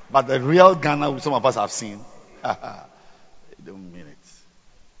 But the real Ghana, some of us have seen. You don't mean it.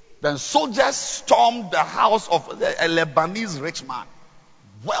 Then soldiers stormed the house of a Lebanese rich man,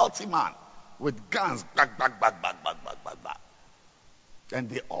 wealthy man, with guns. And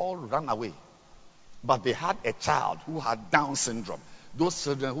they all ran away. But they had a child who had Down syndrome. Those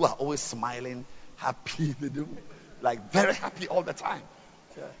children who are always smiling, happy, like very happy all the time.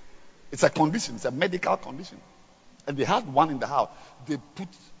 Yeah. It's a condition. It's a medical condition. And they had one in the house. They put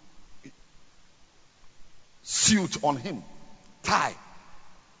suit on him, tie,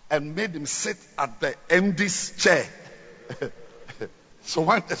 and made him sit at the MD's chair. So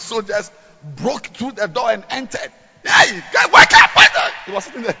when the soldiers broke through the door and entered, hey, wake up! He was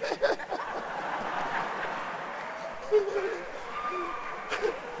sitting there.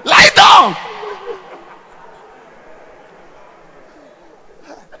 Lie down!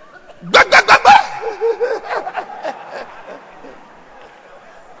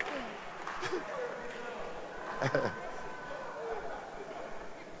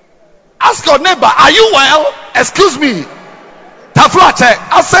 Ask your neighbor, are you well? Excuse me. Taflache.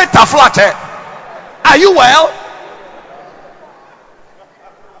 I said Taflache. Are you well?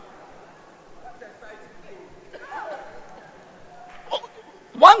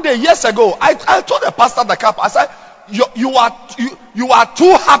 One day, years ago, I told the pastor at the camp, I said, you are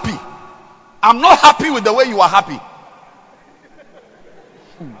too happy. I'm not happy with the way you are happy.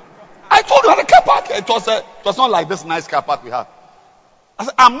 I told you at the car park, it was not like this nice car park we have. I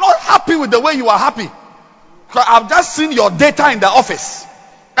said, I'm not happy with the way you are happy. Because I've just seen your data in the office.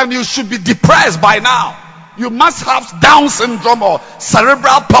 And you should be depressed by now. You must have Down syndrome or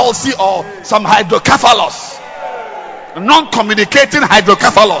cerebral palsy or some hydrocephalus. Non-communicating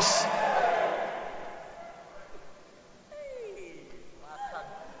hydrocephalus.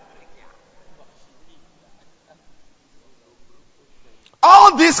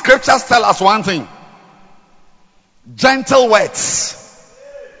 All these scriptures tell us one thing. Gentle words.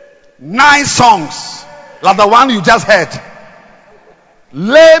 Nice songs like the one you just heard.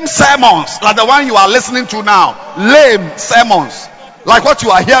 Lame sermons like the one you are listening to now. Lame sermons like what you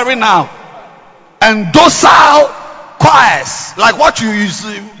are hearing now. and docile choirs, like what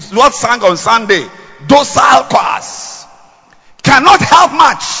what sang on Sunday, docile choirs, cannot help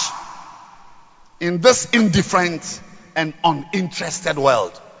much in this indifferent and uninterested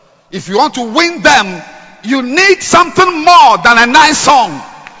world. If you want to win them, you need something more than a nice song.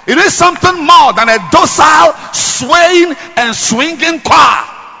 You need something more than a docile, swaying and swinging choir.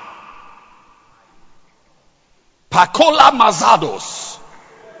 Pacola Mazados.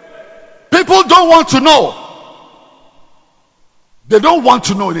 People don't want to know. They don't want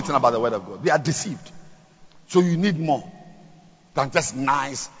to know anything about the word of God. They are deceived. So you need more than just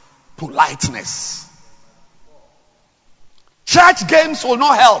nice politeness. Church games will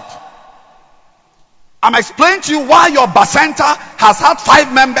not help. I'm explaining to you why your Bacenta has had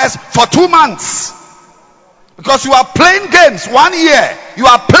 5 members for 2 months. Because you are playing games 1 year. You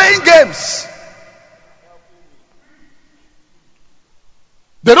are playing games.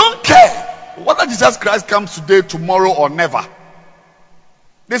 They don't care whether Jesus Christ comes today, tomorrow, or never.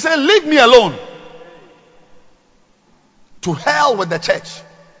 They say, leave me alone. To hell with the church.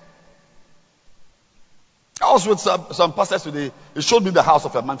 I was with some pastors today. They showed me the house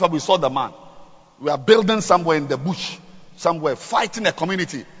of a man. In fact, we saw the man. We are building somewhere in the bush, somewhere, fighting a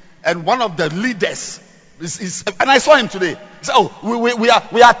community. And one of the leaders, and I saw him today. He said, oh,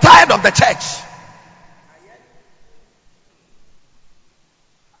 we are tired of the church.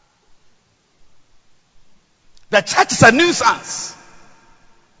 The church is a nuisance.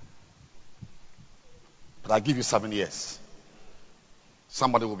 But I give you 7 years.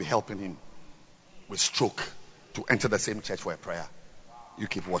 Somebody will be helping him with stroke to enter the same church for a prayer. You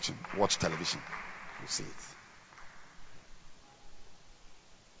keep watching. Watch television. You see it.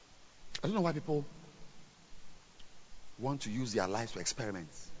 I don't know why people want to use their lives for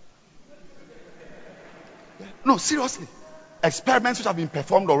experiments. Yeah. No, seriously. Experiments which have been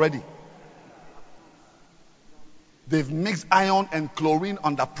performed already. They've mixed iron and chlorine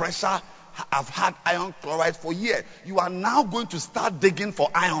under pressure. I've had iron chloride for years. You are now going to start digging for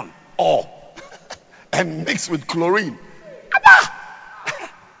iron ore and mix with chlorine.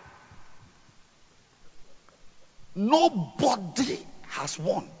 Nobody has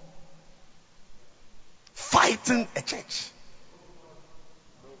won fighting a church.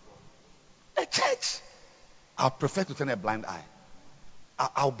 A church. I prefer to turn a blind eye.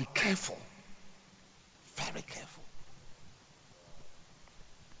 I'll be careful. Very careful.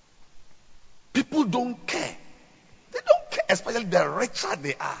 People don't care. They don't care, especially the richer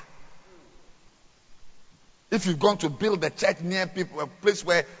they are. If you've gone to build a church near people, a place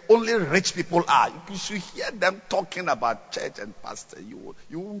where only rich people are, you should hear them talking about church and pastor. You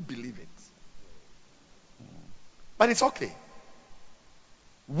won't believe it. But it's okay.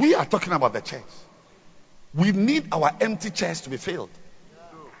 We are talking about the church. We need our empty chairs to be filled.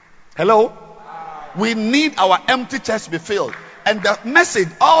 Hello? We need our empty chairs to be filled. And the message,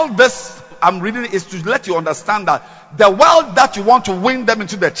 all this I'm reading, is to let you understand that the world that you want to win them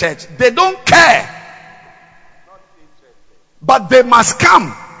into the church, they don't care. But they must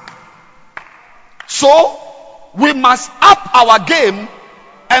come. So we must up our game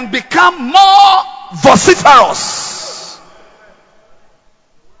and become more vociferous.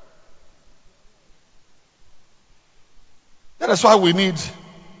 That is why we need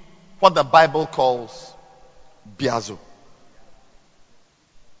what the Bible calls biazo.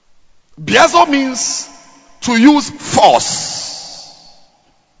 Biazo means to use force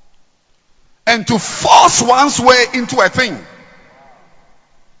and to force one's way into a thing.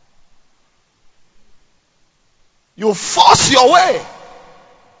 You force your way.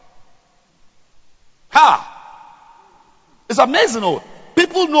 It's amazing. Oh,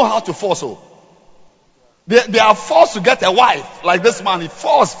 people know how to force. Oh, they are forced to get a wife like this man. He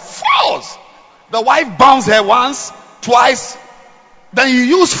force. The wife bounds her once, twice. Then you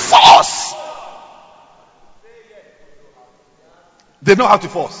use force. They know how to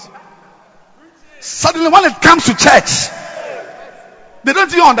force. Suddenly, when it comes to church, they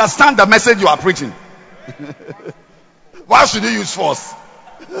don't even understand the message you are preaching. Why should you use force?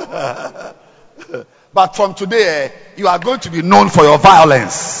 But from today, you are going to be known for your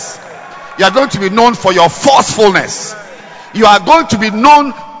violence. You are going to be known for your forcefulness. You are going to be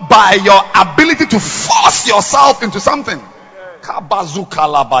known by your ability to force yourself into something. 2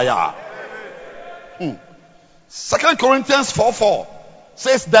 Corinthians 4:4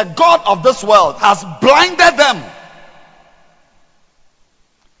 says, the God of this world has blinded them.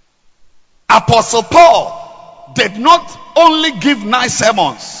 Apostle Paul did not only give nice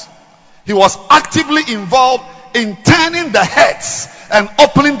sermons, he was actively involved in turning the heads and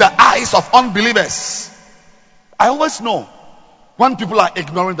opening the eyes of unbelievers. I always know when people are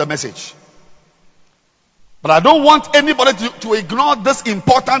ignoring the message. But I don't want anybody to ignore this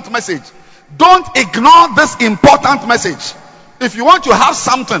important message. Don't ignore this important message. If you want to have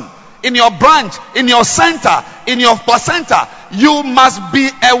something in your branch, in your center, in your placenta, you must be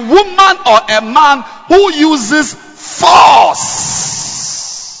a woman or a man who uses force.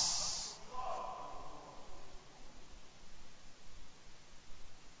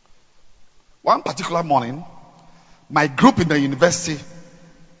 One particular morning, my group in the university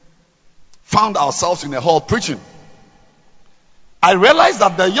found ourselves in a hall preaching. I realized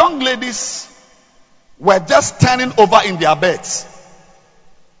that the young ladies were just turning over in their beds.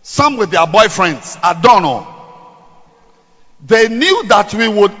 Some with their boyfriends. I don't know. They knew that we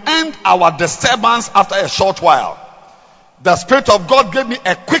would end our disturbance after a short while. The Spirit of God gave me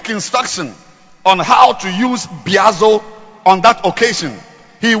a quick instruction on how to use Biazo on that occasion.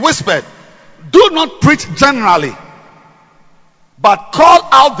 He whispered, do not preach generally, but call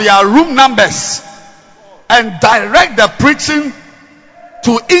out their room numbers and direct the preaching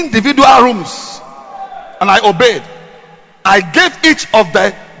to individual rooms. And I obeyed. I gave each of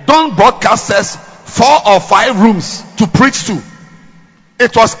the Dawn broadcasters 4 or 5 rooms to preach to.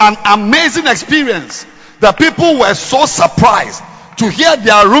 It was an amazing experience. The people were so surprised to hear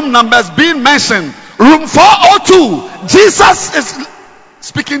their room numbers being mentioned. Room 402. Jesus is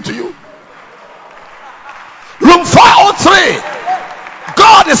speaking to you. Room 403.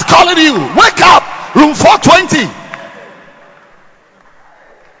 God is calling you. Wake up. Room 420.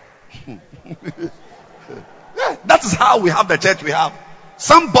 That is how we have the church we have.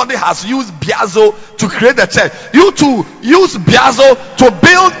 Somebody has used Biazo to create the church. You too use Biazo to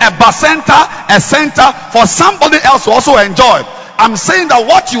build a bacenta, a center for somebody else to also enjoy. I'm saying that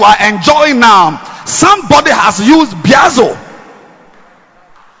what you are enjoying now, somebody has used Biazo.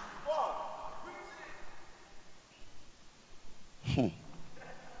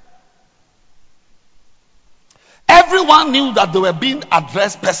 Everyone knew that they were being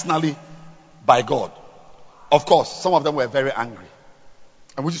addressed personally by God. Of course, some of them were very angry.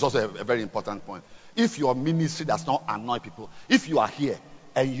 And which is also a very important point. If your ministry does not annoy people, if you are here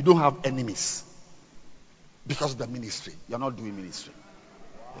and you don't have enemies because of the ministry, you are not doing ministry.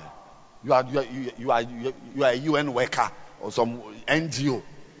 Yeah. You are a UN worker or some NGO,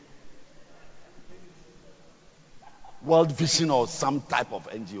 World Vision or some type of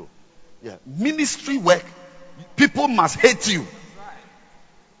NGO. Yeah. Ministry work, people must hate you.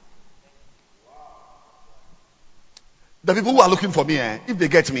 The people who are looking for me, if they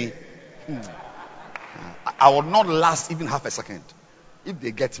get me, I will not last even half a second. If they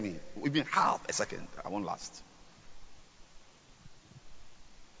get me, even half a second, I won't last.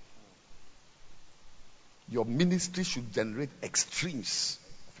 Your ministry should generate extremes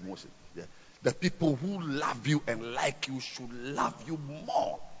of emotion. Yeah. The people who love you and like you should love you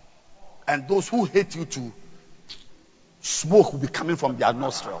more. And those who hate you too, smoke will be coming from their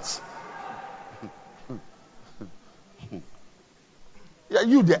nostrils. Yeah,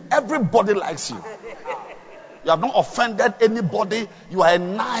 you there. Everybody likes you. You have not offended anybody. You are a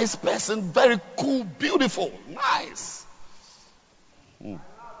nice person. Very cool, beautiful, nice.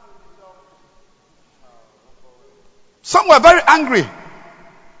 Some were very angry.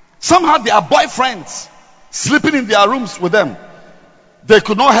 Some had their boyfriends sleeping in their rooms with them. They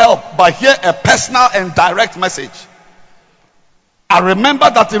could not help but hear a personal and direct message. I remember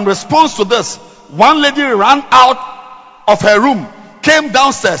that in response to this, one lady ran out of her room, came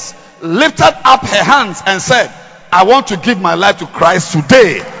downstairs, lifted up her hands and said, I want to give my life to Christ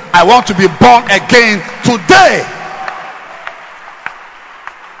today. I want to be born again today.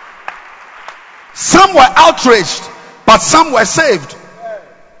 Some were outraged, but some were saved.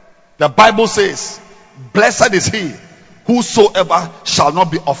 The Bible says, blessed is he whosoever shall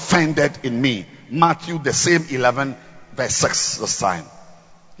not be offended in me. Matthew the same 11 verse 6 this time.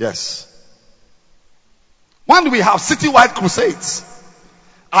 Yes. When we have citywide crusades,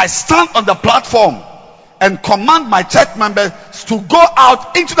 I stand on the platform and command my church members to go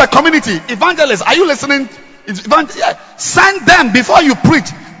out into the community. Evangelists, are you listening? Send them before you preach.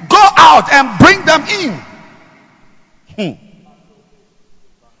 Go out and bring them in.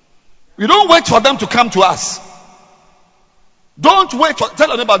 You don't wait for them to come to us. Don't wait for, tell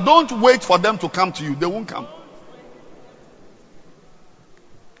your neighbor, don't wait for them to come to you. They won't come.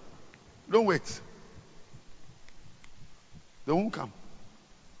 Don't wait. They won't come.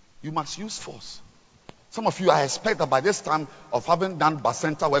 You must use force. Some of you, I expect that by this time of having done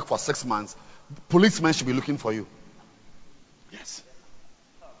bacenta work for 6 months, policemen should be looking for you. Yes.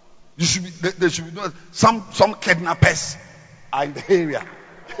 You should be, there should be some kidnappers are in the area.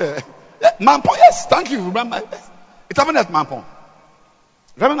 Mampong, yes, thank you. Remember, it happened at Mampong.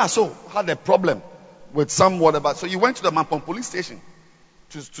 Reverend Aso had a problem with some whatever. So he went to the Mampong police station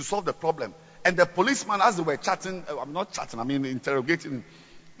to solve the problem. And the policeman, as they were chatting, I'm not chatting, I mean interrogating him.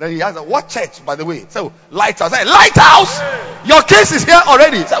 Then he asked, what church, by the way? So, Lighthouse. I said, Lighthouse? Your case is here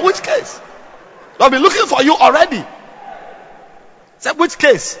already. He said, which case? I've been looking for you already. He said, which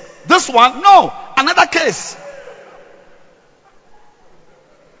case? This one? No, another case.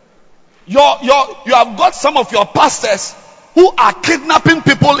 You have got some of your pastors who are kidnapping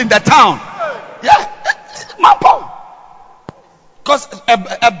people in the town. Yeah, Mampong. Because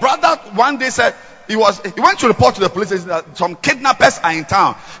a brother one day said he went to report to the police station that some kidnappers are in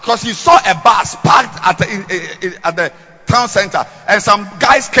town because he saw a bus parked at the town center, and some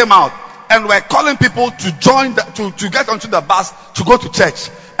guys came out and were calling people to join to get onto the bus to go to church.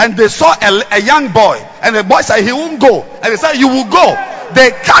 And they saw a young boy, and the boy said he won't go, and they said you will go.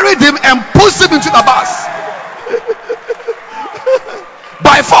 They carried him and pushed him into the bus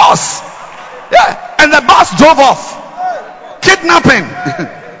by force. Yeah, and the bus drove off. Kidnapping.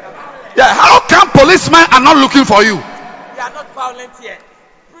 Yeah, how come policemen are not looking for you? You are not violent yet.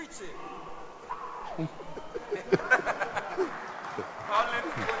 Preach it.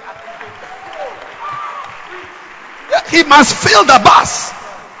 Yeah, he must fill the bus.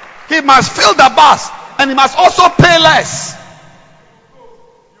 He must fill the bus, and he must also pay less.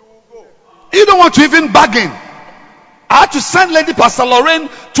 You don't want to even bargain. I had to send Lady Pastor Lorraine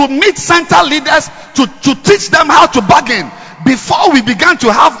to meet center leaders to teach them how to bargain before we began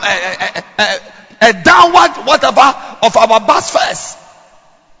to have a downward whatever of our bus fares.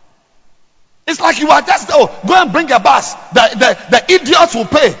 It's like you are just go and bring a bus. The idiots will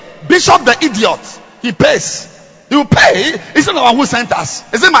pay. Bishop the idiot, he pays. He will pay. He's not the one who sent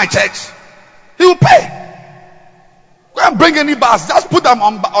us. Is it my church? He will pay. Go and bring any bus. Just put them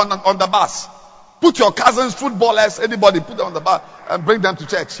on the bus. Put your cousins, footballers, anybody, put them on the bus and bring them to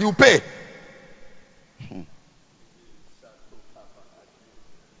church. He will pay.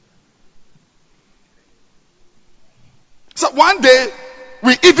 So one day,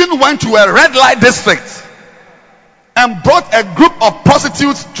 we even went to a red light district and brought a group of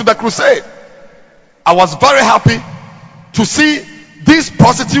prostitutes to the crusade. I was very happy to see these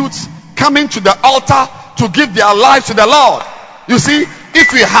prostitutes coming to the altar to give their lives to the Lord. You see,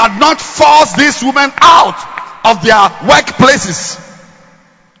 if we had not forced these women out of their workplaces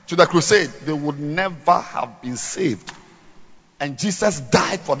to the crusade, they would never have been saved. And Jesus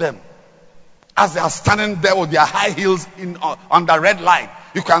died for them. As they are standing there with their high heels on the red light,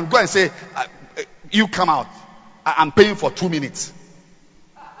 you can go and say, you come out. I'm paying for 2 minutes.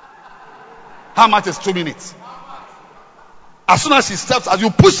 How much is 2 minutes? As soon as she steps, as you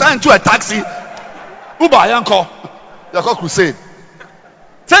push her into a taxi, Uber Yanko, they call crusade.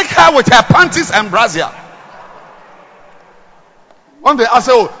 Take her with her panties and brassiere. One day I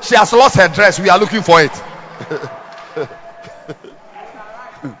say, oh, she has lost her dress. We are looking for it.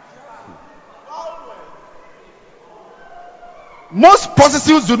 Most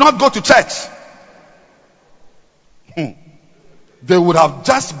prostitutes do not go to church. They would have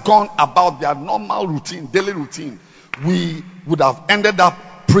just gone about their normal routine, daily routine. We would have ended up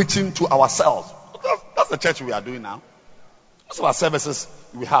preaching to ourselves. That's the church we are doing now. Most of our services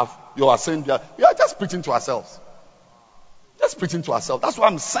we have, you are saying we are just preaching to ourselves. Just preaching to ourselves. That's why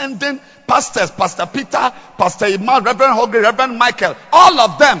I'm sending pastors, Pastor Peter, Pastor Iman, Reverend Hogre, Reverend Michael, all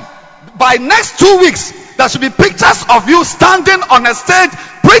of them. By next 2 weeks, there should be pictures of you standing on a stage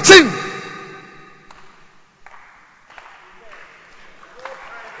preaching.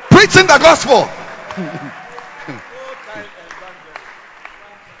 Preaching the gospel.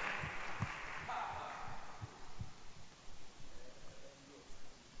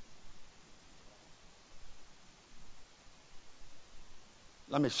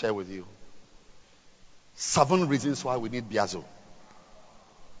 Let me share with you 7 reasons why we need Biazo.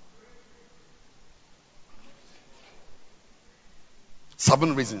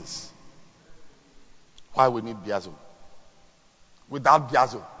 7 reasons why we need Biazo. Without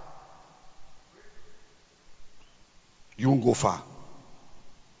Biazo, you won't go far.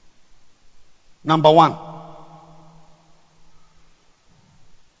 Number 1.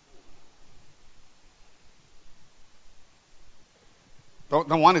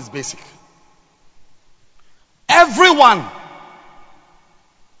 The one is basic. Everyone,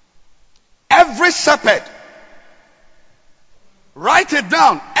 every shepherd, write it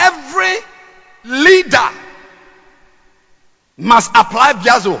down. Every leader must apply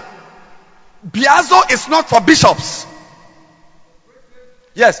Biazo. Biazo is not for bishops.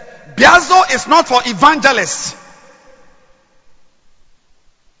 Yes, Biazo is not for evangelists.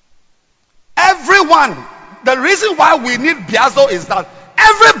 Everyone. The reason why we need Biazo is that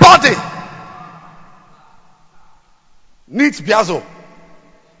everybody needs Biazo.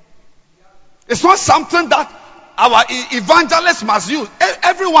 It's not something that our evangelists must use.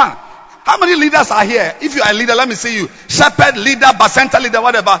 Everyone. How many leaders are here? If you are a leader, let me see you. Shepherd leader, Bacenta leader,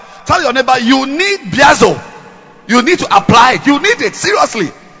 whatever. Tell your neighbor, you need Biazo. You need to apply it. You need it. Seriously.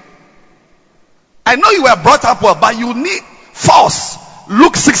 I know you were brought up well, but you need force.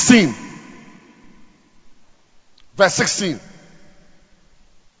 Luke 16. Verse 16.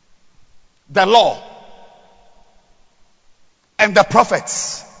 The law and the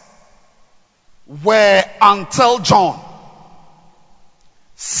prophets were until John.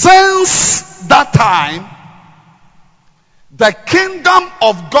 Since that time, the kingdom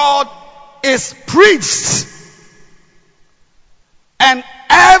of God is preached, and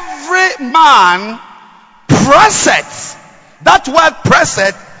every man presseth. That word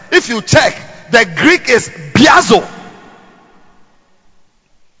presseth, if you check, the Greek is biazo.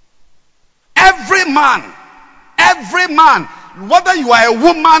 Every man, whether you are a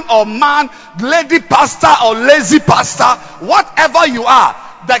woman or man, lady pastor or lazy pastor, whatever you are,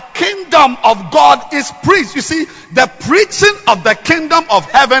 the kingdom of God is preached. You see, the preaching of the kingdom of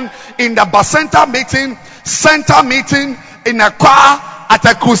heaven in the Bacenta meeting, center meeting, in a choir, at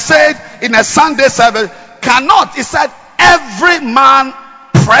a crusade, in a Sunday service, cannot. He said, every man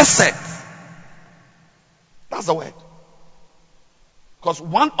presseth. That's the word. Because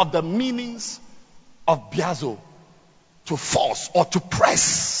one of the meanings of biazo, to force or to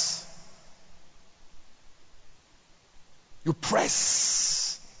press. You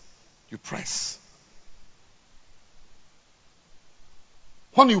press. You press.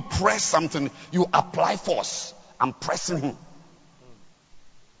 When you press something, you apply force. I'm pressing him.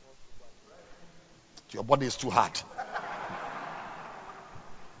 Your body is too hard.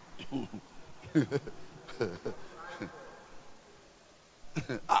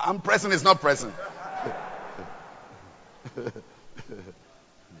 I'm pressing, it's not pressing.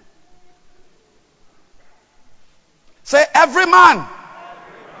 Say every man.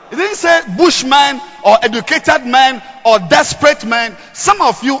 It didn't say bushman or educated man or desperate man. Some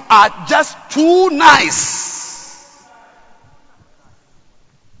of you are just too nice.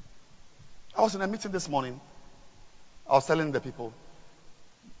 I was in a meeting this morning. I was telling the people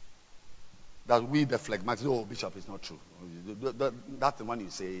that we the phlegmatic. Oh, Bishop, is not true. That's the one you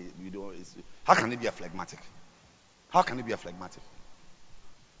say. How can it be a phlegmatic? How can it be a phlegmatic?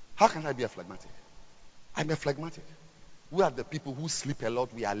 How can I be a phlegmatic? I'm a phlegmatic. We are the people who sleep a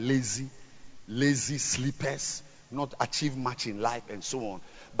lot. We are lazy sleepers, not achieve much in life and so on.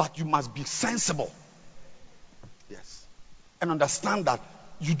 But you must be sensible. Yes. And understand that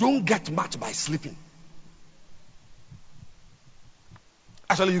you don't get much by sleeping.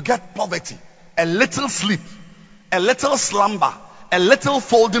 Actually, you get poverty. A little sleep, a little slumber, a little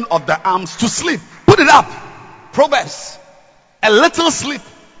folding of the arms to sleep. Put it up. Proverbs. A little sleep,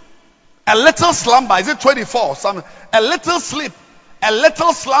 a little slumber. Is it 24? A little sleep, a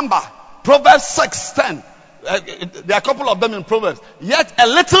little slumber. Proverbs 6:10. There are a couple of them in Proverbs. Yet a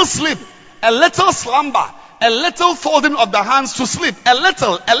little sleep, a little slumber, a little folding of the hands to sleep. A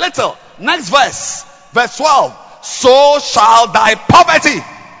little. Next verse. Verse 12. So shall thy poverty.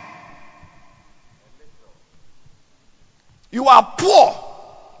 You are poor.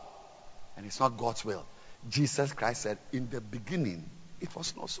 And it's not God's will. Jesus Christ said, in the beginning, it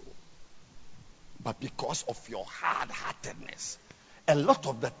was not so. But because of your hard-heartedness, a lot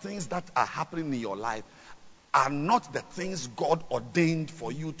of the things that are happening in your life are not the things God ordained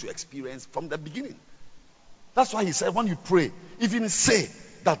for you to experience from the beginning. That's why he said, when you pray, even say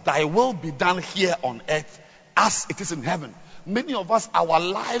that thy will be done here on earth as it is in heaven. Many of us, our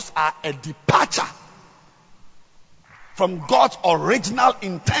lives are a departure from God's original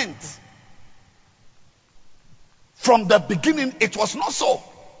intent. From the beginning, it was not so.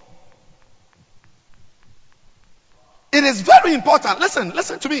 It is very important.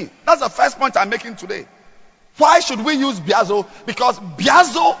 Listen to me. That's the first point I'm making today. Why should we use biazo? Because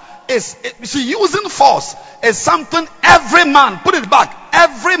biazo is, using force is something every man, put it back,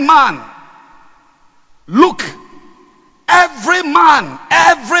 every man. Look, every man,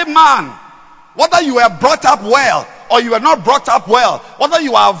 whether you were brought up well or you were not brought up well, whether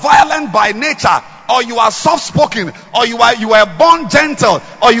you are violent by nature or you are soft-spoken, or you are born gentle,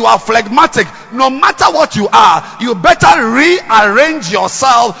 or you are phlegmatic, no matter what you are, you better rearrange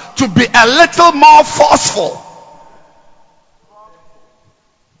yourself to be a little more forceful.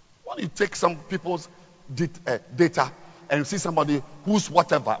 When you take some people's data and you see somebody who's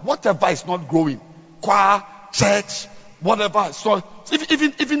whatever is not growing, choir, church, whatever, so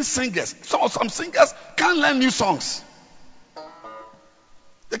even singers, some singers can't learn new songs.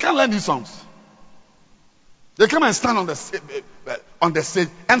 They can't learn new songs. They come and stand on the stage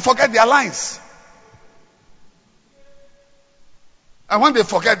and forget their lines. And when they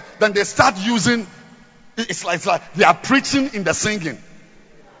forget, then they start using. It's like they are preaching in the singing.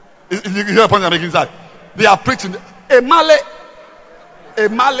 You hear the point I'm making? They are preaching. A Malay,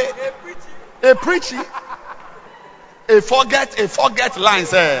 a preaching, a forget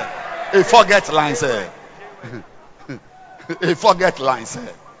lines. A forget lines. A forget lines.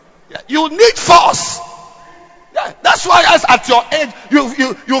 Yeah. You need force. Yeah. That's why, as at your age,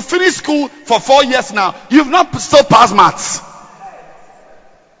 you finish school for 4 years now. You've not still passed maths.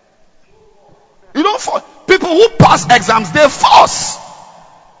 You don't force. People who pass exams, they force.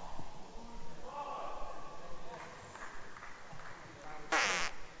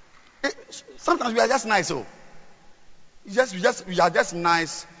 Sometimes we are just nice, we are just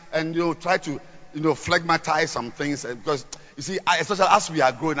nice, and try to phlegmatize some things, because you see, especially as we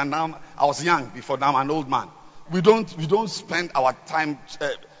are growing, and now I was young before, now I'm an old man. We don't spend our time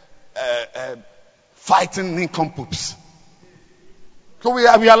fighting nincompoops. So we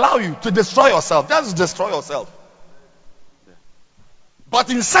allow you to destroy yourself. Just destroy yourself. But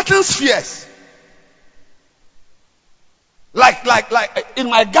in certain spheres, like in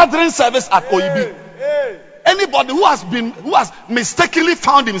my gathering service at OEB, anybody who has mistakenly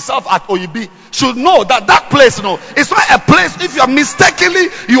found himself at OEB should know that place, it's not a place. If you are mistakenly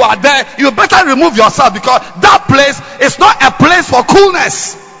you are there, you better remove yourself, because that place is not a place for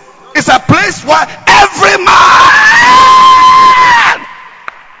coolness. It's a place where every man.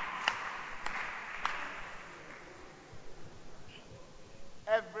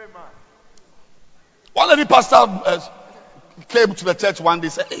 One lady pastor came to the church one day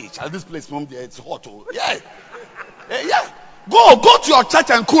and said, "Hey, child, this place from there, it's hot." Oh. Yeah. Yeah. Go to your church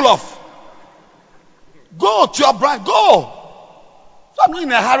and cool off. Go to your branch. Go. So I'm not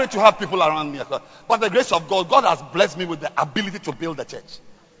in a hurry to have people around me. But the grace of God has blessed me with the ability to build the church.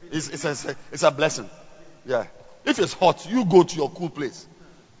 It's a blessing. Yeah. If it's hot, you go to your cool place.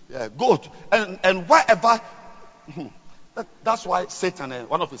 Yeah. Go to, and wherever. That's why Satan,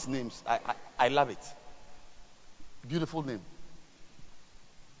 one of his names, I love it. Beautiful name.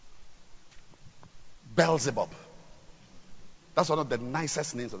 Beelzebub. That's one of the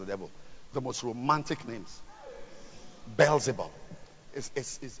nicest names of the devil. The most romantic names. Beelzebub.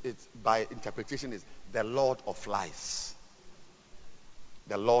 It's by interpretation is the Lord of Lies.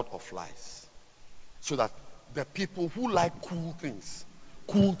 The Lord of Lies. So that the people who like cool things,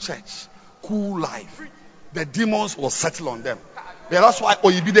 cool church, cool life, the demons will settle on them. Yeah, that's why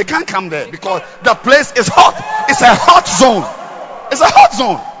OEB, they can't come there, because the place is hot. It's a hot zone. It's a hot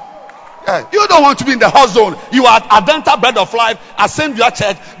zone. Yeah, you don't want to be in the hot zone. You are at Adenta Bread of Life, Assembly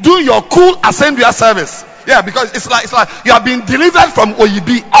Church. Do your cool Assembly service. Yeah, because it's like you have been delivered from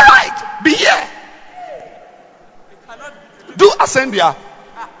OEB. All right, be here. Do Assembly.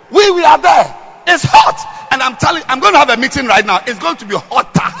 We are there. It's hot, and I'm telling you, I'm going to have a meeting right now. It's going to be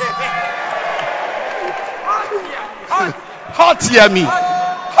hotter. Hot, hear me.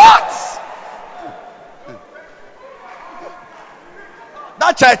 Hot.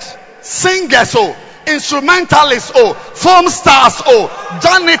 That church, singers, instrumentalists, film stars,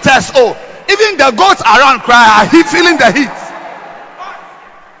 janitors, even the goats around cry. Are feeling the heat?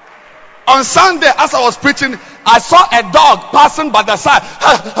 On Sunday, as I was preaching, I saw a dog passing by the side.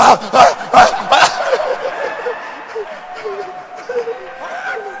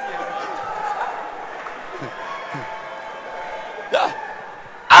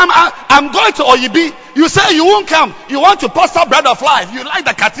 I'm going to OEB. You say you won't come. You want to pastor Bread of Life. You like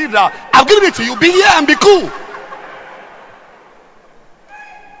the cathedral. I'll give it to you. Be here and be cool.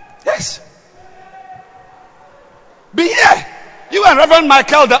 Yes. Be here. You and Reverend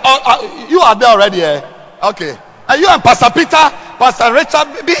Michael, you are there already. Okay. And you and Pastor Peter, Pastor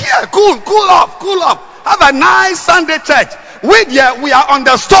Richard, be here. Cool off. Have a nice Sunday church. We are on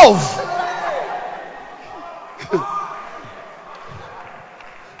the stove.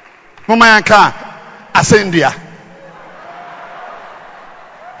 Mumayanka Asendia.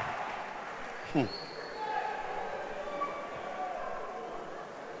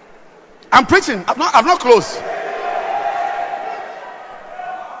 I'm preaching. I've not closed.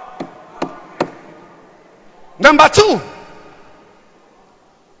 Number 2.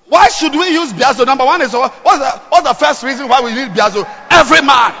 Why should we use Biazo? Number 1 is what's the first reason why we need Biazo? Every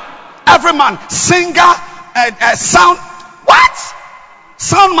man, singer, sound. What?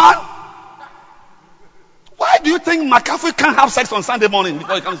 Sound man. Why do you think McCaffrey can't have sex on Sunday morning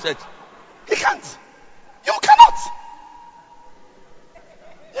before he comes to church? He can't. You cannot.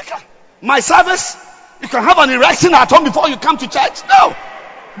 You can't. My service, you can have an erection at home before you come to church? No.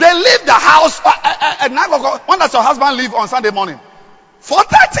 They leave the house at 9 o'clock. When does your husband leave on Sunday morning?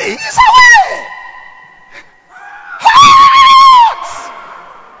 4:30. He's away. Hot!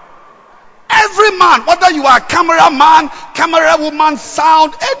 Every man, whether you are a cameraman, camera woman,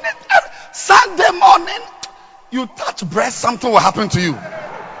 sound, Sunday morning, you touch breast, something will happen to you.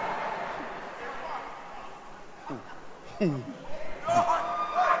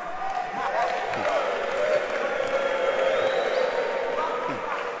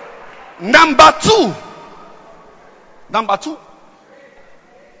 Number two.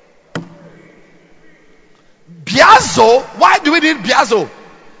 Biazo. Why do we need Biazo?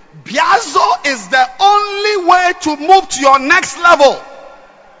 Biazo is the only way to move to your next level.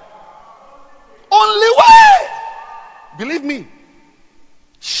 Only way. Believe me.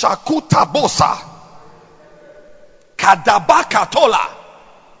 Shakuta bosa. Kadabakatola.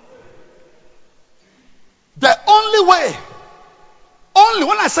 The only way. Only,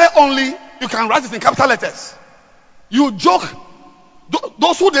 when I say only, you can write it in capital letters. You joke.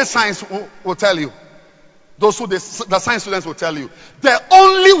 Those who did science will tell you. Those who the science students will tell you. The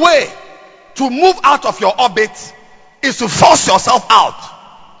only way to move out of your orbit is to force yourself out.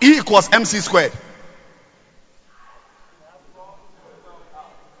 E equals mc squared.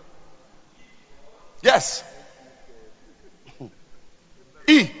 Yes.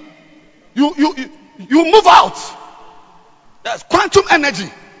 E. You move out. There's quantum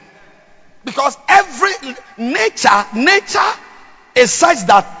energy. Because every nature is such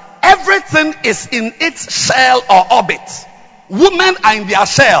that everything is in its shell or orbit. Women are in their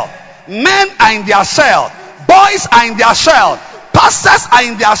shell. Men are in their shell. Boys are in their shell. Pastors are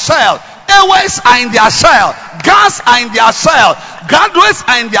in their shell. Airways are in their shell. Guns are in their shell. Graduates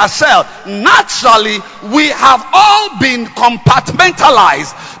are in their shell. Naturally, we have all been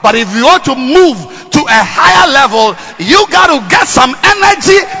compartmentalized. But if you want to move to a higher level, you got to get some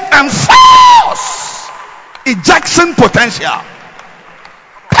energy and force. Ejection potential.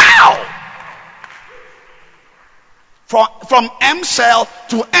 Pow! From M shell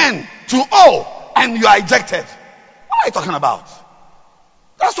to N to O, and you are ejected. What are you talking about?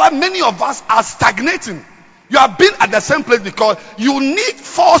 That's why many of us are stagnating. You have been at the same place because you need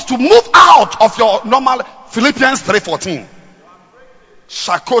force to move out of your normal. Philippians 3:14.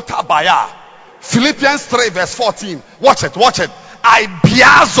 Shakota Baya. Philippians 3 verse 14. Watch it. I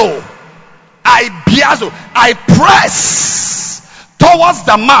press towards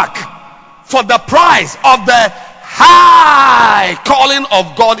the mark for the prize of the high calling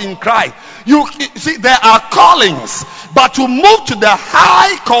of God in Christ. You see, there are callings, but to move to the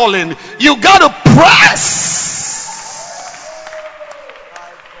high calling, you got to press.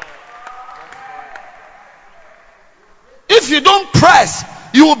 If you don't press,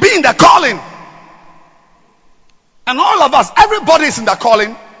 you will be in the calling. And all of us, everybody is in the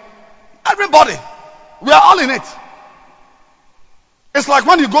calling. Everybody. We are all in it. It's like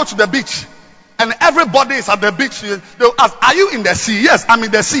when you go to the beach and everybody is at the beach. They'll ask, are you in the sea? Yes, I'm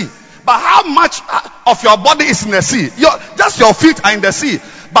in the sea. But how much of your body is in the sea? Just your feet are in the sea.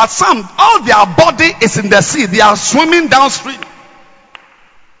 But some, all their body is in the sea. They are swimming downstream.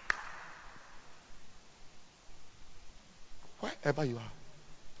 Wherever you are.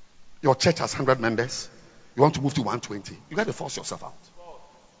 Your church has 100 members. You want to move to 120. You got to force yourself out.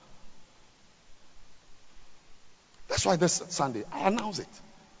 That's why this Sunday, I announce it.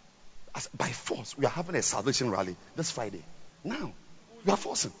 By force, we are having a salvation rally this Friday. Now, we are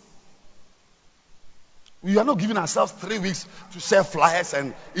forcing. We are not giving ourselves 3 weeks to sell flyers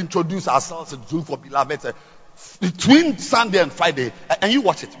and introduce ourselves and do for beloved. Between Sunday and Friday, and you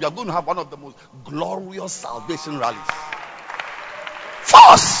watch it, we are going to have one of the most glorious salvation rallies.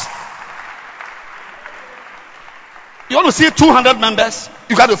 Force! You want to see 200 members?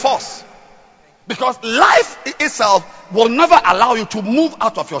 You got to force. Because life itself will never allow you to move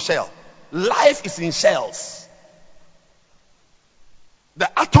out of your shell. Life is in shells.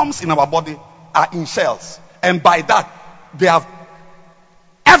 The atoms in our body are in shells. And by that, they have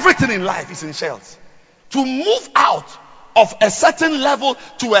everything in life is in shells. To move out of a certain level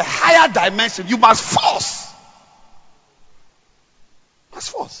to a higher dimension, you must force. Must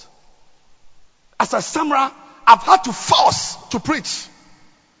force. As a samurai, I've had to force to preach.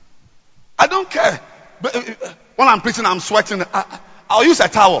 I don't care. But when I'm preaching, I'm sweating. I'll use a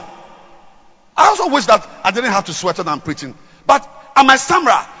towel. I also wish that I didn't have to sweat when I'm preaching. But I'm a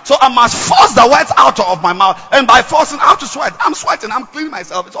samurai, so I must force the words out of my mouth. And by forcing, I have to sweat. I'm sweating. I'm cleaning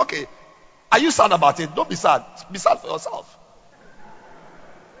myself. It's okay. Are you sad about it? Don't be sad. Be sad for yourself.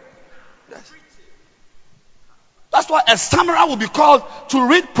 Yes. That's why a samurai will be called to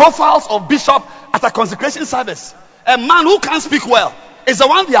read profiles of bishop at a consecration service. A man who can't speak well. is the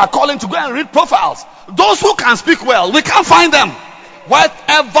one they are calling to go and read profiles. Those who can speak well, we can't find them.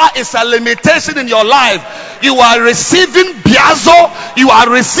 Whatever is a limitation in your life, you are receiving biazo, you are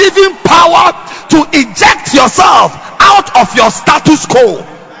receiving power to eject yourself out of your status quo.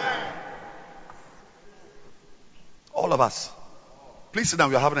 All of us. Please sit down.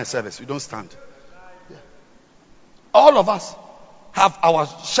 We are having a service. We don't stand. Yeah. All of us have our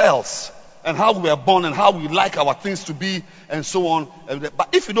shells and how we are born and how we like our things to be and so on. But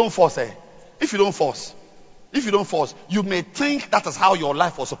if you don't force, if you don't force, you may think that is how your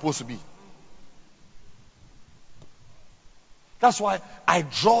life was supposed to be. That's why I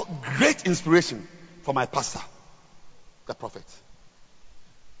draw great inspiration from my pastor, the prophet.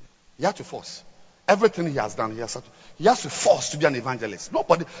 He had to force. Everything he has done, he has to force to be an evangelist.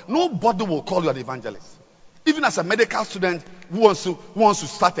 Nobody will call you an evangelist. Even as a medical student who wants to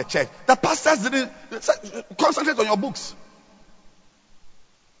start a church, the pastors didn't concentrate on your books.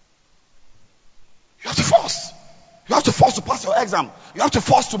 You have to force. You have to force to pass your exam. You have to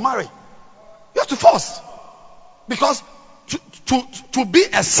force to marry. You have to force. Because to be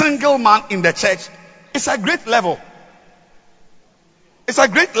a single man in the church is a great level. It's a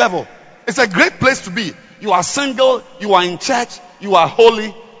great level. It's a great place to be. You are single, you are in church, you are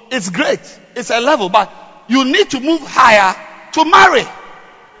holy. It's great. It's a level, but you need to move higher to marry.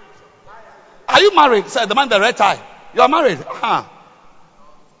 Are you married? Say the man with the red tie. You are married.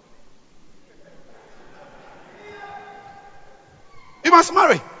 You must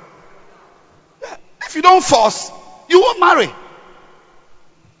marry. If you don't force, you won't marry.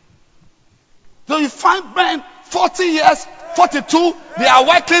 So you find men 40 years, 42, they are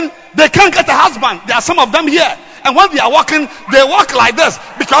working, they can't get a husband. There are some of them here. And when they are walking, they walk like this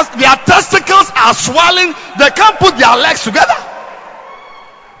because their testicles are swelling. They can't put their legs together.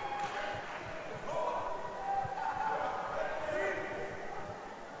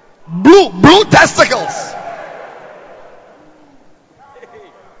 Blue testicles.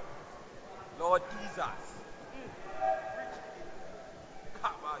 Lord Jesus.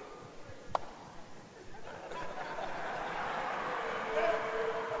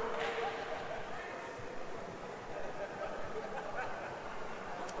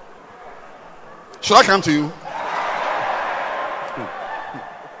 Should I come to you?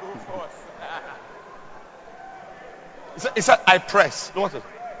 He said, I press. What is it?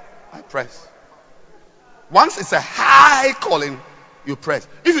 I press. Once it's a high calling, you press.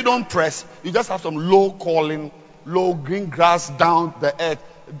 If you don't press, you just have some low calling, low green grass down the earth,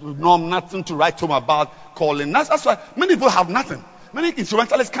 nothing to write home about calling. That's why many people have nothing. Many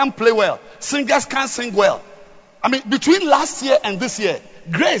instrumentalists can't play well. Singers can't sing well. I mean, between last year and this year,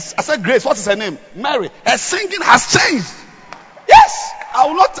 Grace, I said Grace, what is her name? Mary. Her singing has changed. Yes, I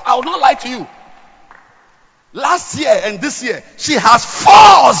will not lie to you. Last year and this year, she has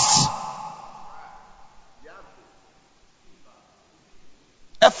forced.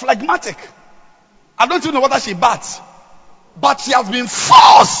 A phlegmatic. I don't even know whether she bats, but she has been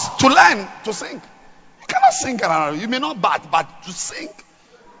forced to learn to sing. You cannot sing around. You may not bat, but to sing,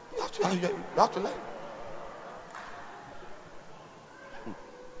 you have to learn.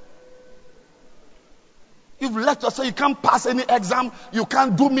 You've left yourself, you can't pass any exam, you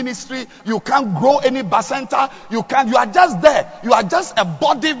can't do ministry, you can't grow any bacenta, you are just there. You are just a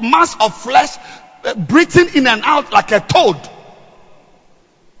body, mass of flesh, breathing in and out like a toad.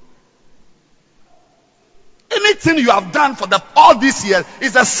 Anything you have done for all these years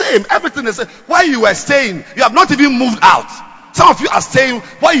is the same. Everything is the same. Why you were staying, you have not even moved out. Some of you are staying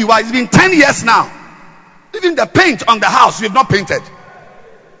where you are. It's been 10 years now. Even the paint on the house, you have not painted.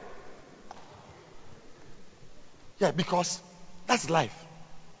 Yeah, because that's life.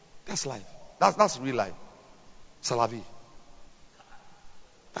 That's life. That's real life. C'est la vie.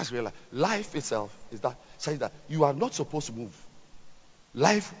 That's real life. Life itself says that you are not supposed to move.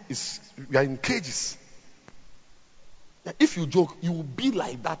 Life is, you are in cages. Yeah, if you joke, you will be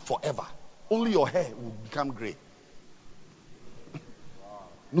like that forever. Only your hair will become gray.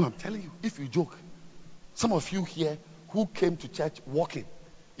 No, I'm telling you, if you joke, some of you here who came to church walking,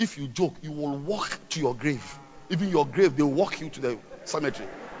 if you joke, you will walk to your grave. Even your grave, they will walk you to the cemetery.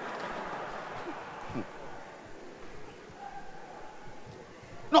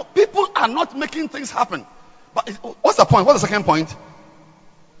 No, people are not making things happen. But what's the point? What's the second point?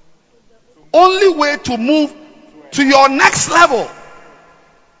 Only way to move to your next level,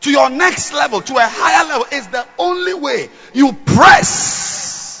 to your next level, to a higher level, is the only way. You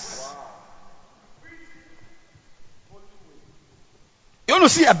press. You want to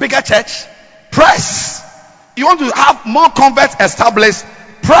see a bigger church? Press. You want to have more converts established?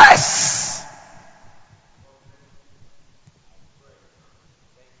 Press.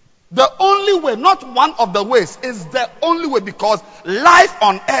 The only way, not one of the ways, is the only way, because life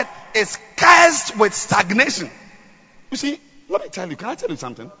on earth is cursed with stagnation. You see, let me tell you, can I tell you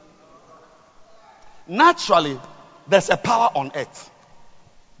something? Naturally, there's a power on earth.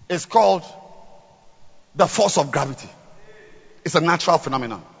 It's called the force of gravity. It's a natural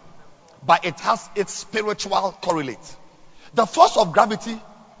phenomenon, but it has its spiritual correlate. The force of gravity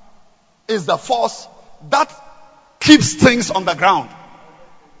is the force that keeps things on the ground.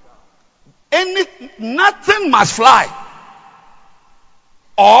 Nothing must fly.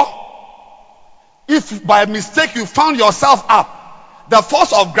 Or if by mistake you found yourself up, the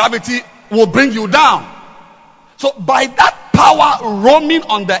force of gravity will bring you down. So by that power roaming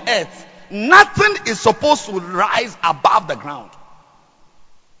on the earth, nothing is supposed to rise above the ground.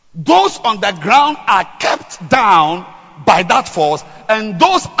 Those on the ground are kept down by that force, and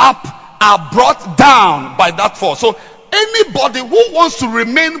those up are brought down by that force. So anybody who wants to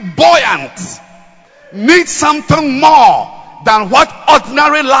remain buoyant needs something more than what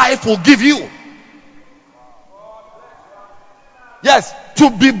ordinary life will give you. Yes, to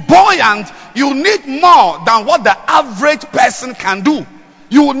be buoyant, you need more than what the average person can do.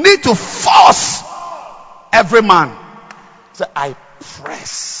 You need to force every man. Say, I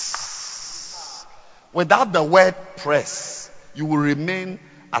press. Without the word press, you will remain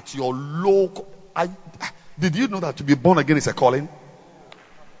at your low. Did you know that to be born again is a calling?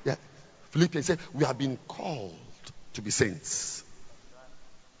 Yeah. Philippians said, we have been called to be saints.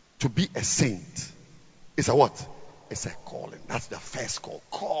 To be a saint is a what? It's a calling. That's the first call.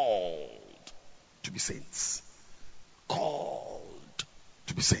 Called to be saints. Called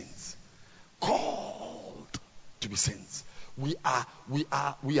to be saints. Called to be saints. We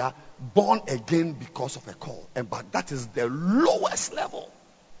are born again because of a call. But that is the lowest level.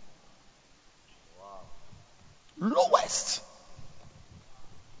 Lowest.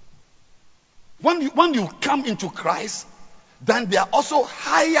 When you come into Christ, then there are also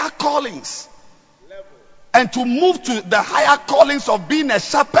higher callings. And to move to the higher callings of being a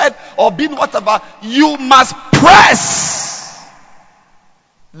shepherd or being whatever, you must press.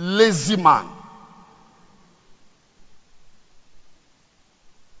 Lazy man.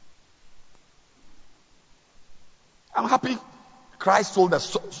 I'm happy Christ told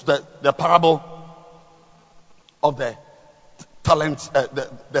the parable of the talent,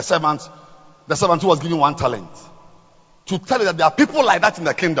 the servant who was given 1 talent, to tell you that there are people like that in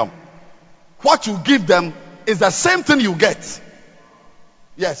the kingdom. What you give them is the same thing you get.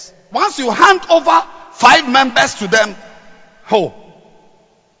 Yes. Once you hand over 5 members to them,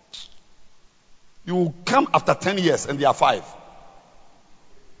 you will come after 10 years and they are 5.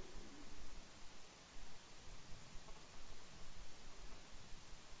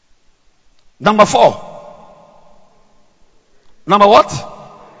 Number 4. Number what?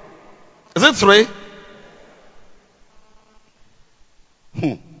 Is it 3?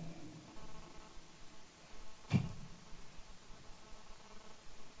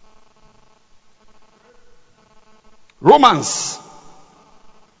 Romans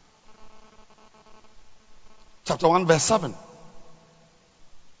chapter 1 verse 7.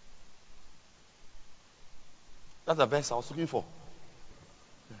 That's the verse I was looking for.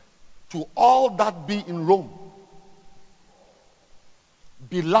 To all that be in Rome,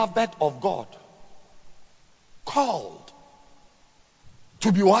 beloved of God, called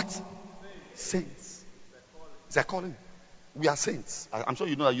to be what? Saints. It's a calling. We are saints. I'm sure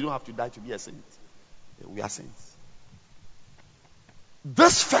you know that you don't have to die to be a saint. We are saints.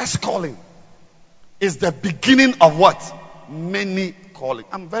 This first calling is the beginning of what? Many calling.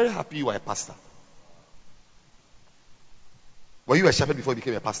 I'm very happy you are a pastor. Were you a shepherd before you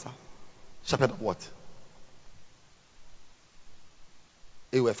became a pastor? Shepherd of what?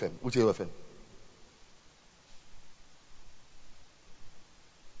 AOFM. Which AOFM?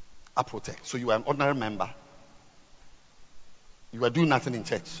 Aprotech. So you were an ordinary member. You were doing nothing in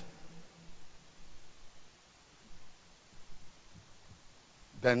church.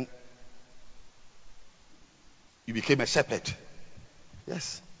 Then you became a shepherd.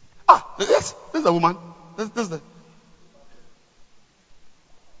 Yes. Yes. This is the woman. This is the.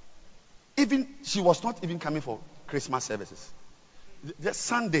 Even she was not even coming for Christmas services. Just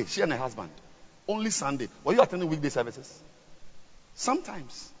Sunday, she and her husband. Only Sunday. Were you attending weekday services?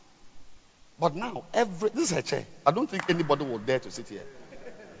 Sometimes. But now, this is her chair. I don't think anybody will dare to sit here.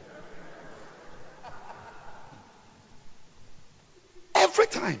 Every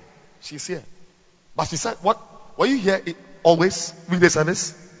time she's here. But she said, what? Were you here always? Weekday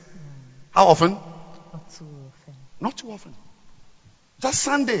service? How often? Not too often. Not too often. Just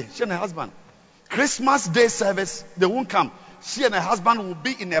Sunday, she and her husband. Christmas Day service, they won't come. she and her husband will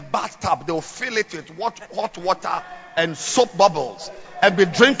be in a bathtub. They will fill it with hot water and soap bubbles and be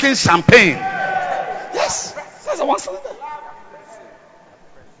drinking champagne. Yes, that's the one selling there.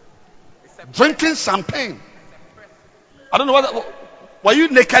 Drinking champagne. I don't know whether were you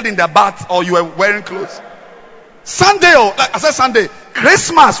naked in the bath or you were wearing clothes. Sunday, like I said Sunday,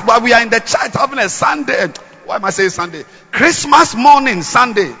 Christmas, while we are in the church having a Sunday. Why am I saying Sunday? Christmas morning,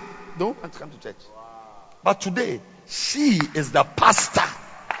 Sunday. Don't want to come to church. But today, she is the pastor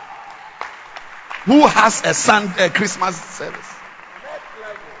who has a Christmas service.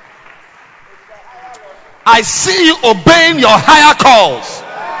 I see you obeying your higher calls.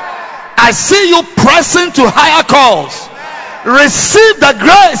 I see you pressing to higher calls. Receive the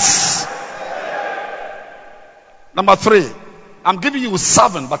grace. Number 3. I'm giving you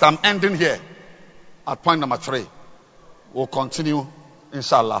 7, but I'm ending here at point number 3. We'll continue,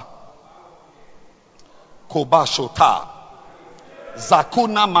 inshallah. Kobashota.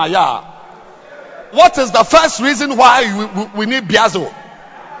 Zakuna Maya. What is the first reason why we need biazo?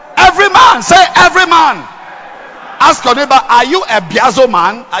 Every man. Say every man. Ask your neighbor, are you a biazo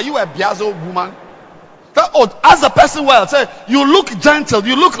man? Are you a biazo woman? Ask the person well. Say, you look gentle.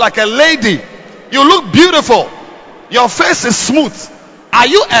 You look like a lady. You look beautiful. Your face is smooth. Are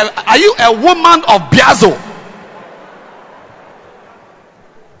you a woman of biazo?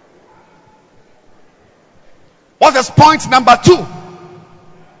 What is point number 2?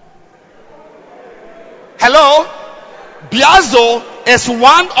 Hello? Biazo is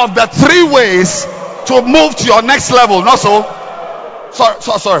one of the 3 ways to move to your next level. Not so?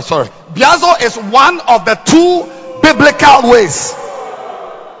 Sorry. Biazo is one of the 2 biblical ways.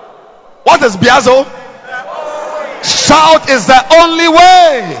 What is biazo? Shout, is the only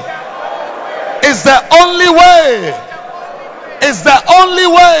way. Is the only way. Is the only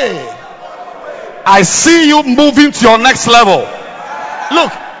way. I see you moving to your next level.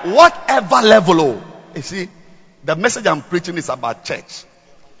 Look, whatever level. You see, the message I'm preaching is about church.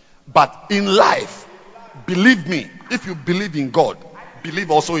 But in life, believe me, if you believe in God,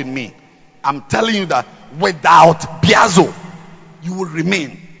 believe also in me. I'm telling you that without biazo, you will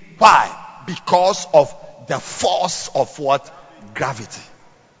remain. Why? Because of the force of what? Gravity.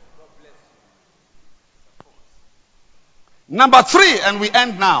 Number 3, and we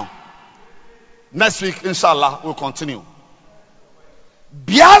end now. Next week, inshallah, we'll continue.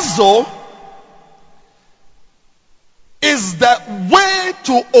 Biazo is the way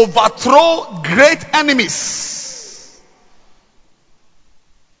to overthrow great enemies.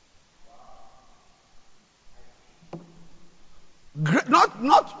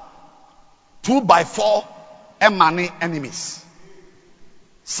 Not 2x4 Emani enemies.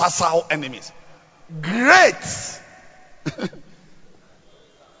 Sasao enemies. Great.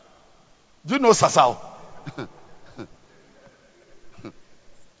 Do you know Sasao?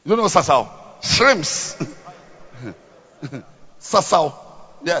 You know Sasao? Shrimps. Sasao.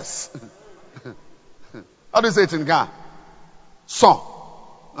 Yes. How do you say it in Ghana? Son.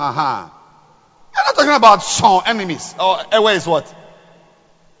 You're not talking about son enemies. Or Ewe is what?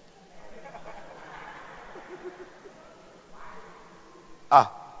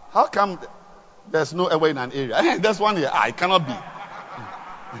 How come there's no Ewe in an area? There's one here. It cannot be.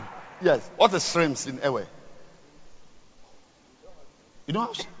 Yes. What is shrimps in Ewe? You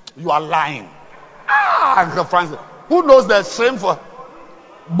know, you are lying. Uncle Francis. Who knows the shrimp for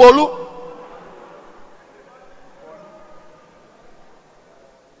Bolu?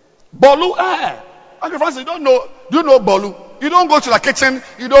 Bolu? Uncle Francis, you don't know. Do you know Bolu? You don't go to the kitchen.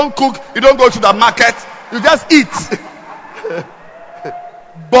 You don't cook. You don't go to the market. You just eat.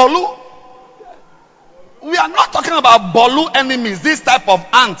 Bolu? We are not talking about Bolu enemies, this type of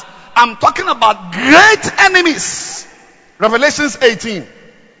ant. I'm talking about great enemies. Revelations 18.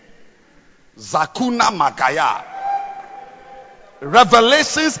 Zakuna Makaya.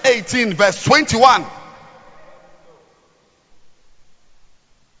 Revelations 18 verse 21.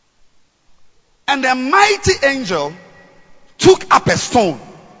 And a mighty angel took up a stone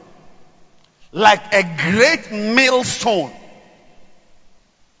like a great millstone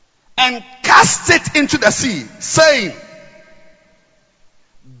and cast it into the sea, saying,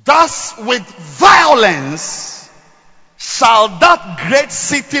 thus with violence shall that great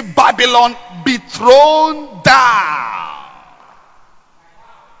city Babylon be thrown down,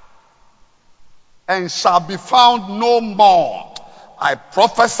 and shall be found no more. I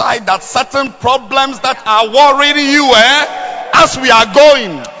prophesy that certain problems that are worrying you, as we are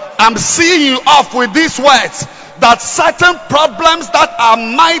going, I'm seeing you off with these words, that certain problems that are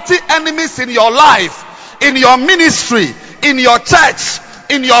mighty enemies in your life, in your ministry, in your church,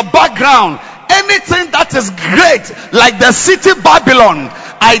 in your background, anything that is great, like the city Babylon,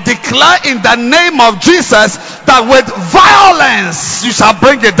 I declare in the name of Jesus that with violence you shall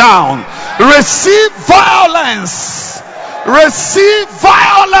bring it down. Receive violence. Receive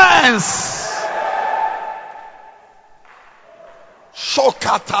violence.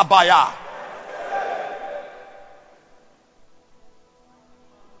 Shokatabaya.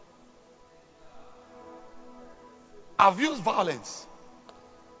 I've used violence,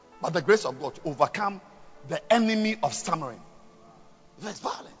 but the grace of God to overcome the enemy of stammering. There's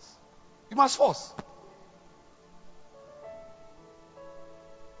violence. You must force.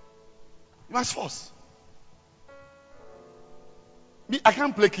 You must force. Me, I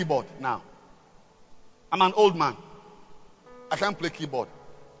can't play keyboard now. I'm an old man. I can't play keyboard.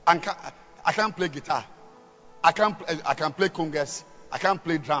 I can't play guitar. I can play congas. I can't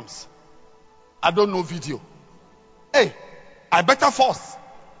play drums. I don't know video. Hey, I better force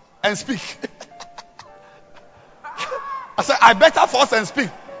and speak. I said, I better force and speak.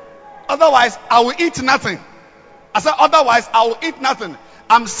 Otherwise, I will eat nothing. I said, otherwise, I will eat nothing.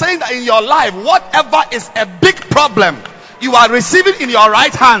 I'm saying that in your life, whatever is a big problem, you are receiving in your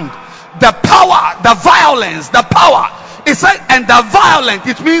right hand the power, the violence, the power. It said, and the violent,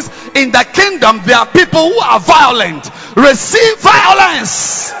 it means in the kingdom, there are people who are violent. Receive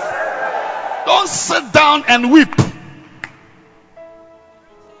violence. Don't sit down and weep.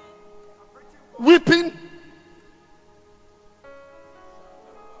 Weeping.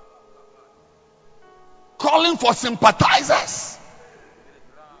 Calling for sympathizers.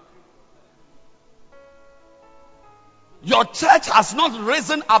 Your church has not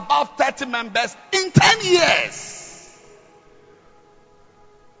risen above 30 members in 10 years.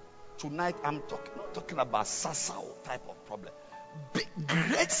 Tonight I'm not talking about Sasao type of problem. Big,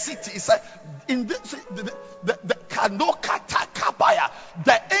 great city. It's like in the Kanokata Kabaya.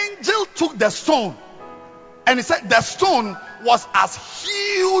 The angel took the stone, and he said the stone was as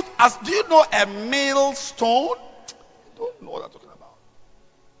huge as, do you know a millstone? I don't know what I'm talking about.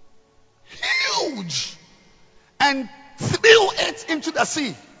 Huge. And threw it into the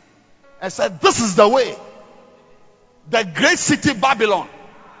sea and said, this is the way. The great city Babylon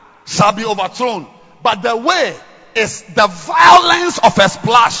shall be overthrown. But the way is the violence of a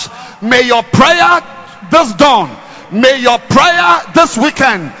splash. May your prayer this dawn, may your prayer this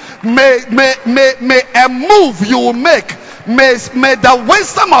weekend, may a move you will make, may the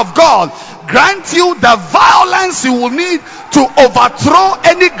wisdom of God grant you the violence you will need to overthrow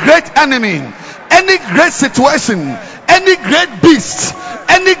any great enemy, any great situation, any great beast,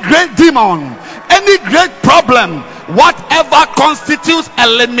 any great demon, any great problem, whatever constitutes a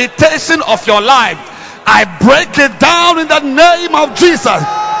limitation of your life. I break it down in the name of Jesus.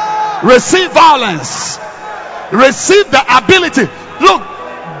 Receive violence. Receive the ability. Look,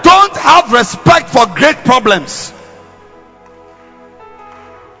 don't have respect for great problems.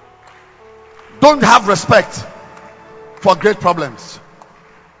 Don't have respect for great problems.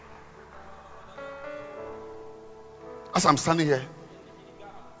 As I'm standing here,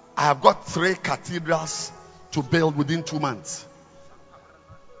 I have got 3 cathedrals to build within 2 months.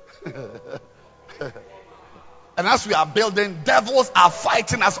 And as we are building, devils are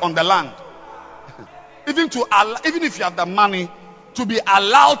fighting us on the land. Even if you have the money to be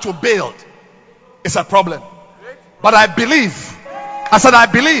allowed to build, it's a problem. But I believe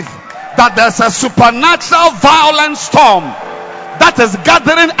that there's a supernatural violent storm that is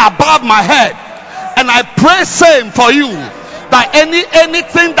gathering above my head. And I pray same for you, that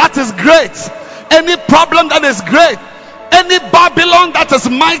anything that is great, any problem that is great, any Babylon that is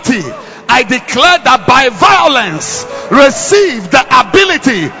mighty, I declare that by violence, receive the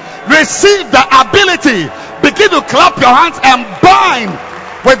ability. Begin to clap your hands and bind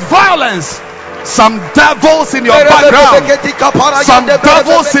with violence some devils in your background, some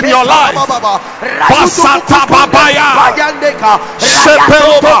devils in your life. Basata babaya,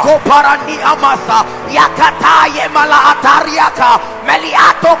 shepeoba, yakataye mala atariaka,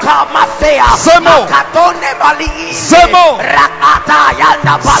 meliatoka masea, semo, rakata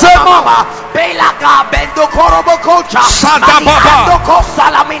yanda balaba, belaka bendo korobo kocha, meliatoko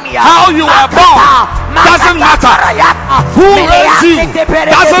salaminia. How you are born doesn't matter. Who raised you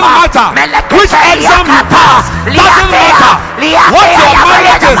doesn't matter. Which exam you pass doesn't matter. What your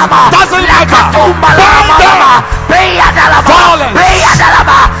marriage is doesn't matter. Bind them. Violence.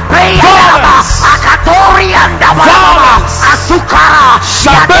 Violence. Asukara.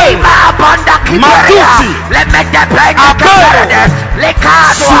 Shabe. Madusi. Abel.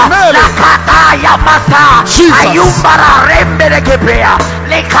 Sumele. Lakata Yamata. Ayumbara Rembere Gebrea.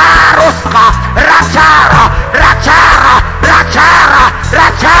 Lekaroska. Rasara.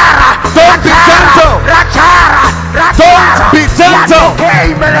 Don't be gentle. Don't be gentle.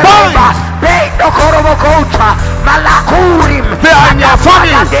 Bind. They are in your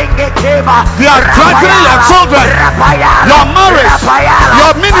family. They are threatening your children, your marriage,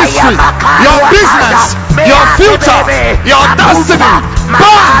 your ministry, your business, your future, your destiny.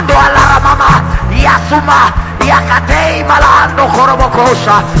 Bind. Yakatei malando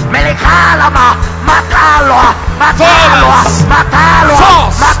korobokosha melikalama matalwa matalwa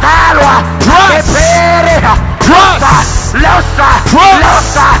matalwa matalwa kepere losa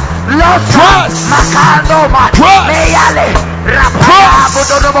makandoma meyale rapaya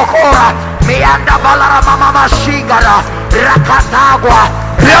budodobokora meyanda balara mama mashigara rakatagwa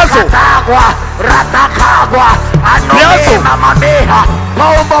ratakagwa anome mama meha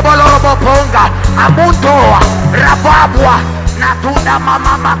pombo bolorobo ponga amuntoa rababwa natunda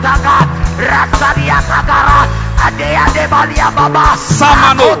mama mataga rasadia tagara ade balia baba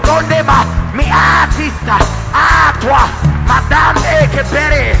Samano tondema mi artista atwa madame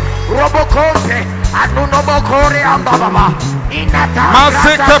ekepere roboconte anunobokore ambaba inata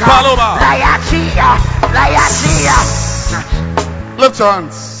Maseke Paloma. layachia Lift your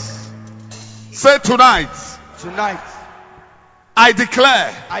hands. Say tonight, I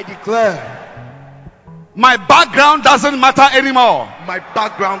declare my background doesn't matter anymore. My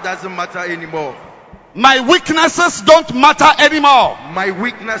background doesn't matter anymore. My weaknesses don't matter anymore. My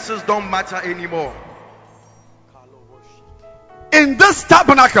weaknesses don't matter anymore. In this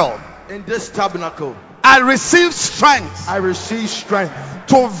tabernacle, I receive strength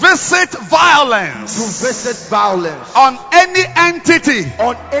to visit violence on any entity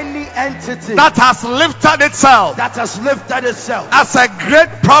that has lifted itself as a great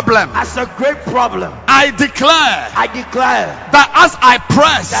problem. I declare that as I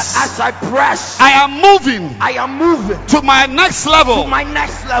press, I am moving to my next level.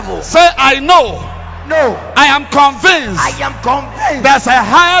 Say, I know. I am convinced there's a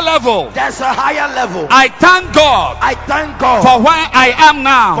higher level. I thank God for where I am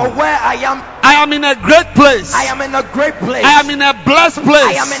now. I am in a great place. I am in a blessed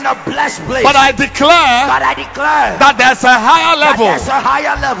place. But I declare that there's a higher level.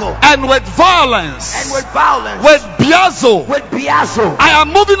 And with violence, with biazo, I am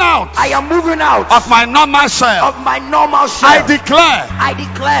moving out of my normal shell. I declare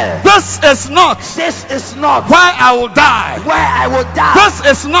this is not where I will die. This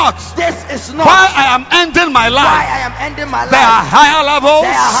is not where I am ending my life. There are higher levels.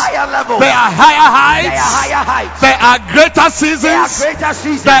 There are higher heights. There are greater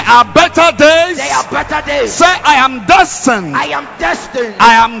seasons. There are better days. Say, I am destined. I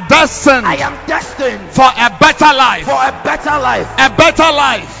am destined for a better life.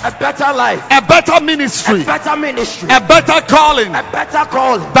 A better ministry. A better calling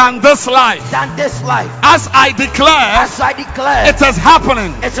than this life. As I declare, it is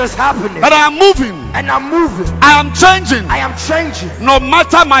happening. But I am moving. I am changing. No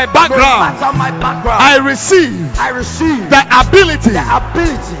matter my background, I receive the ability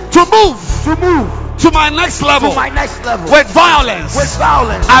to move to my next level with violence.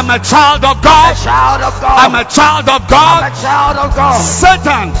 I'm a child of God. I'm a child of God.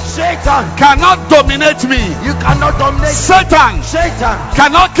 Satan cannot dominate me. Satan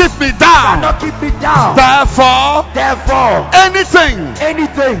cannot keep me down. Therefore, anything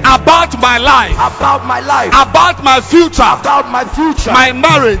about my life, about my future, my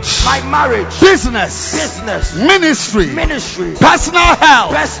marriage, business, ministry, personal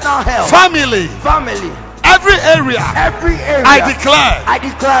health, family, every area, I declare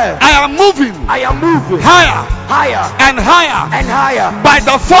I am moving higher and higher by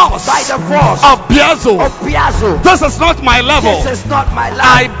the force of Biazo. This is not my level.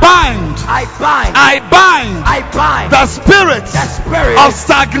 I bind the spirit of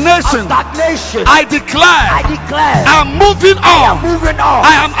stagnation. I declare I am moving on.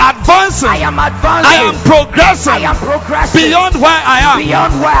 I am advancing. I am progressing beyond where I am.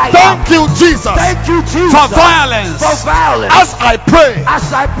 Thank you, Jesus, for violence. As I pray,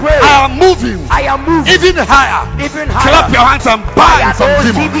 I am moving even higher. Clap your hands and bind some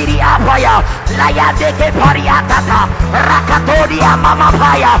demons.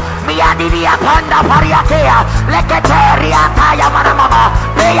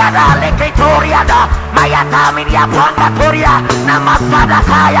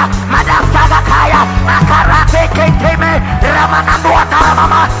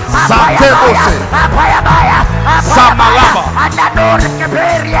 Samalaba.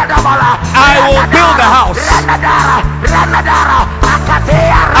 I will build a house.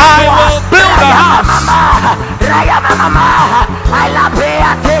 I will build a house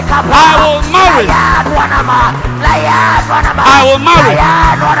will marry. I will marry.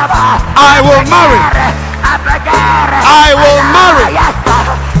 I will marry. I will marry.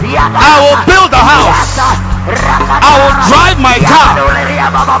 I will build a house. I will drive my car.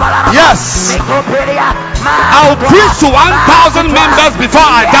 Yes. I will preach to 1,000 members before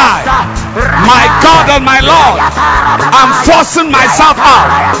I die. My God and my Lord, I'm forcing myself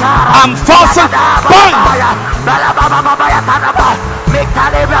out. I'm forcing.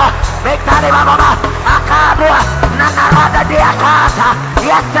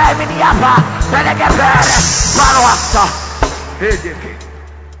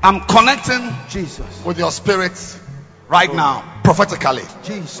 I'm connecting Jesus with your spirit right now, prophetically,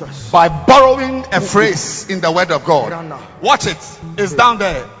 Jesus, by borrowing a phrase in the Word of God. Watch it. It's down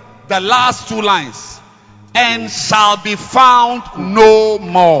there. The last two lines. And shall be found no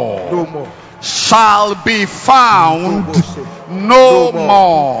more. No more. Shall be found no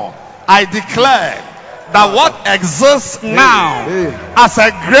more. I declare that what exists now as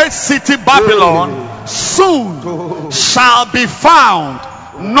a great city Babylon soon shall be found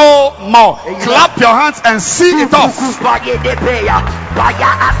no more. Clap your hands and see it off. See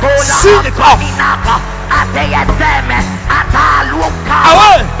it off.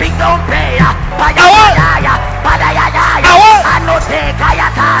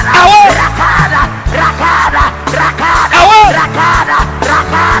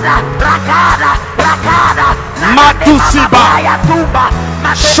 Matusiba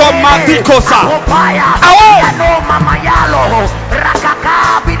Shomadikosa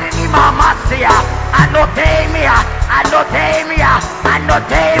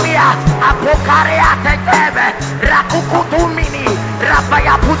Anotemia Apokariate Tebe Rakukutumini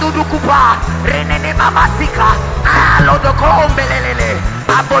Rabaya Pududukupa Renene Mamasika Alodokombelele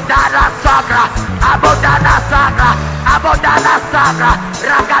Abodana Sagra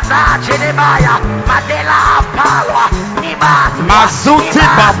Ragata Chenebaya Madela Palwa Nimas Masuti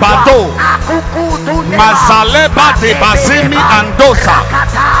Babado Mazaleba de Bazimi Andosa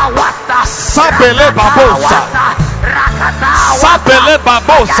Sabele Babosa Sabele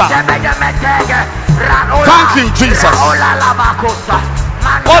Babosa. Thank you, Jesus.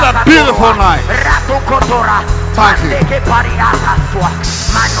 What a beautiful night. Thank you.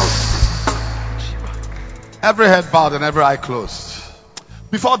 Every head bowed and every eye closed.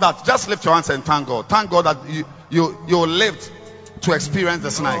 Before that, just lift your hands and thank God. Thank God that you lived to experience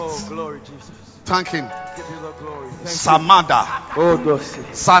this night. Oh, glory, Jesus. Thank Him. Give you the glory. Samada. Oh,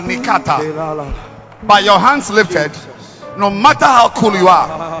 Sanikata. By your hands lifted, no matter how cool you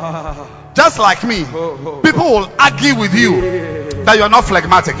are, just like me, people will argue with you that you are not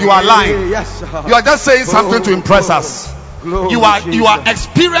phlegmatic. You are lying. You are just saying something to impress us. You are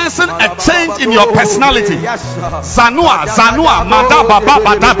experiencing a change in your personality. Zanua, Mada,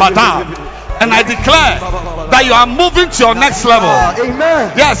 Bada. And I declare that you are moving to your next level.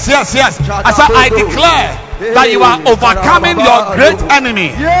 Amen. Yes. I declare that you are overcoming your great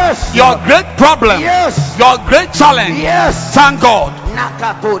enemy. Yes. Your great problem. Yes. Your great challenge. Yes. Thank God.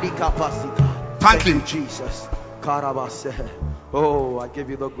 Thank you, Jesus. Oh, I give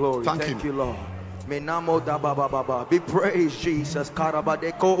you the glory. Thank you, Lord. Be praised, Jesus. We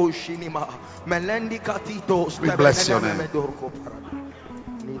bless your name.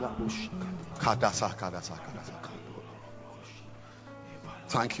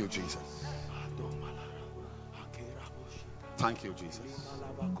 Thank you, Jesus. Thank you, Jesus,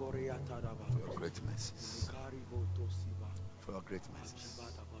 for your great mercies. For your great mercies.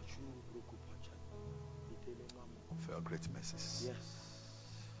 For your great mercies.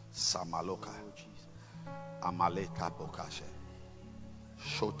 Samaloka. Amaleka Bokashe.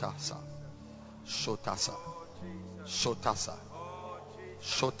 Shotasa. Shotasa. Shotasa.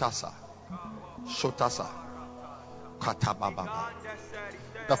 Shotasa. Shotasa. Katababa.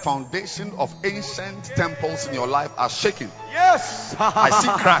 The foundation of ancient temples in your life are shaking. Yes. I see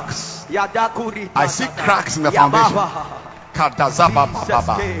cracks. I see cracks in the foundation.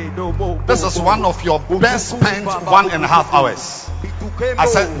 This is one of your best spent 1.5 hours. I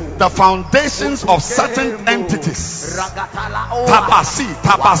said the foundations of certain entities.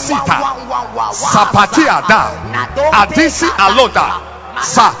 Tapasita, Sapatia da, Adisi Aloda.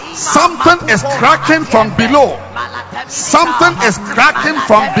 Something is cracking from below. Something is cracking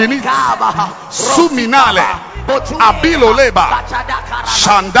from beneath. Suminale, Abiloleba,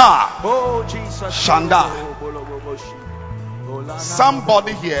 Shanda.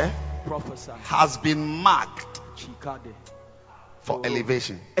 Somebody here has been marked for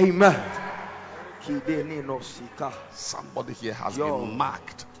elevation. Amen. Somebody here has been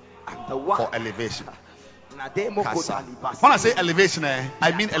marked for elevation. When I say elevation,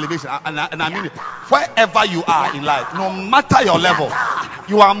 I mean elevation, and I mean it. Wherever you are in life, no matter your level,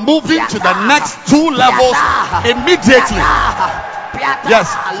 you are moving to the next 2 levels immediately.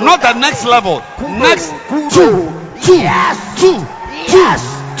 Yes, not the next level. Next 2.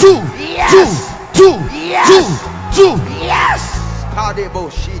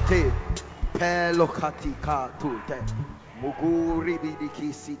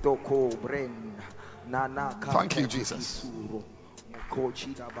 Thank you, Jesus.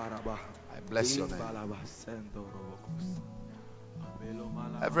 I bless your name.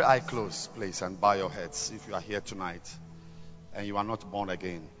 Every eye closed, please, and bow your heads. If you are here tonight and you are not born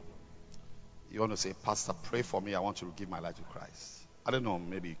again, you want to say, Pastor, pray for me. I want to give my life to Christ. I don't know,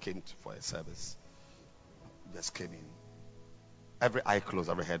 maybe you came for a service, you just came in. Every eye closed,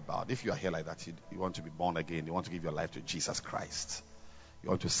 every head bowed. If you are here like that, you want to be born again, you want to give your life to Jesus Christ, you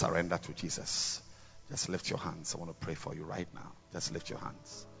want to surrender to Jesus, just lift your hands. I want to pray for you right now. Just lift your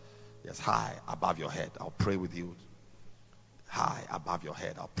hands. Yes, high above your head. I'll pray with you. High above your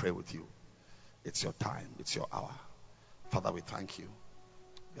head. I'll pray with you. It's your time. It's your hour. Father, we thank you.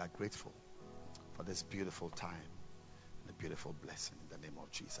 We are grateful for this beautiful time and a beautiful blessing in the name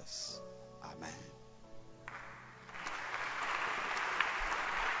of Jesus. Amen.